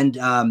 And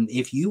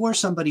if you are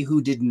somebody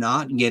who did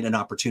not get an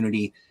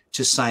opportunity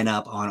to sign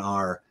up on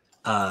our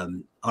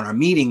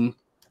meeting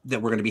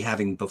that we're going to be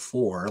having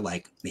before,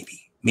 like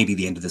maybe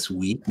the end of this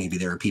week, maybe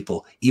there are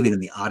people even in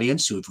the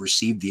audience who have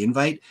received the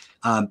invite.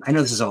 I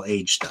know this is all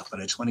age stuff, but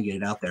I just want to get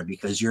it out there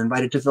because you're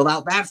invited to fill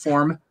out that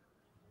form.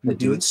 But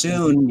do it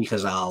soon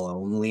because I'll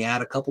only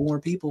add a couple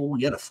more people. We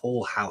get a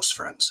full house,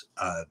 friends.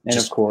 And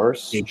of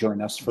course,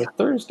 join us for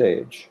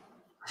Thursday.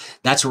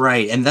 That's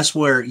right. And that's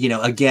where,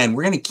 again,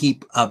 we're going to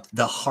keep up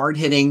the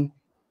hard-hitting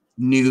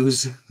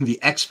news, the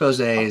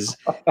exposés.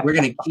 We're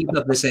going to keep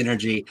up this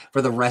energy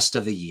for the rest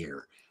of the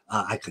year.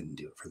 I couldn't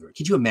do it for the rest.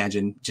 Could you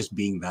imagine just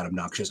being that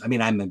obnoxious? I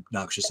mean, I'm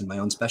obnoxious in my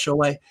own special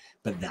way,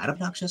 but that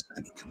obnoxious?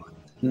 I mean, come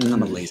on.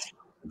 I'm a lazy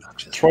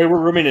obnoxious. Troy, we're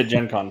rooming at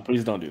Gen Con.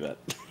 Please don't do that.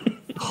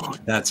 Oh,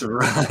 that's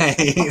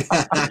right.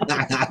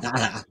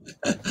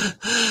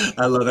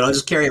 I love it. I'll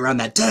just carry around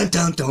that dun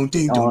dun dun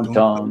dun dun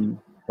dun.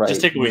 Right.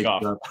 Just take a week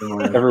off.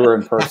 Everywhere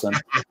in person.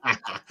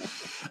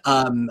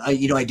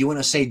 I do want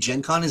to say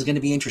Gen Con is going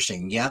to be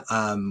interesting. Yeah.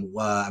 I'm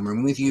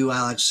rooming with you,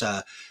 Alex.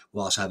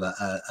 We'll also have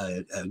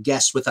a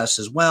guest with us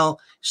as well,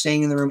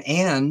 staying in the room.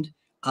 And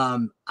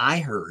I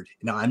heard,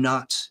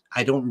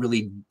 I don't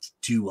really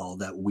do all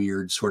that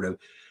weird sort of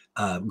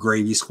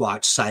Gravy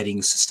Squatch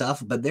sightings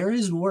stuff, but there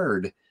is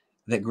word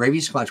that Gravy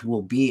Squatch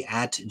will be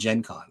at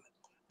Gen Con.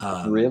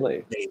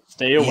 Really?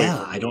 Stay away.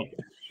 Yeah, I don't.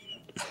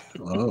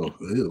 Oh,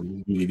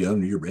 you need to go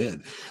into your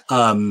bed.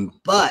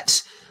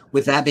 But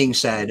with that being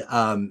said,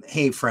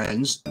 hey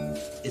friends,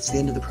 it's the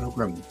end of the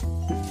program,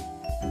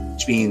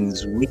 which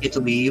means we get to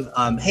leave.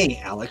 Hey,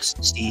 Alex,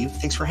 Steve,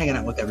 thanks for hanging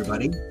out with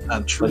everybody.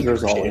 Truly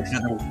appreciate it.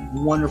 Another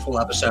wonderful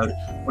episode.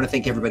 I want to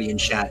thank everybody in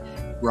chat.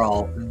 We're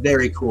all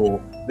very cool,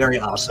 very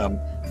awesome.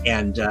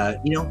 And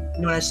you know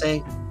what I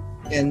say?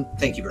 And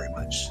thank you very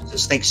much.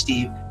 Just thanks,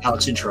 Steve,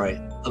 Alex, and Troy.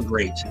 A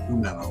great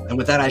memo. And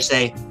with that, I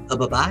say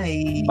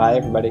bye-bye. Bye,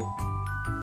 everybody.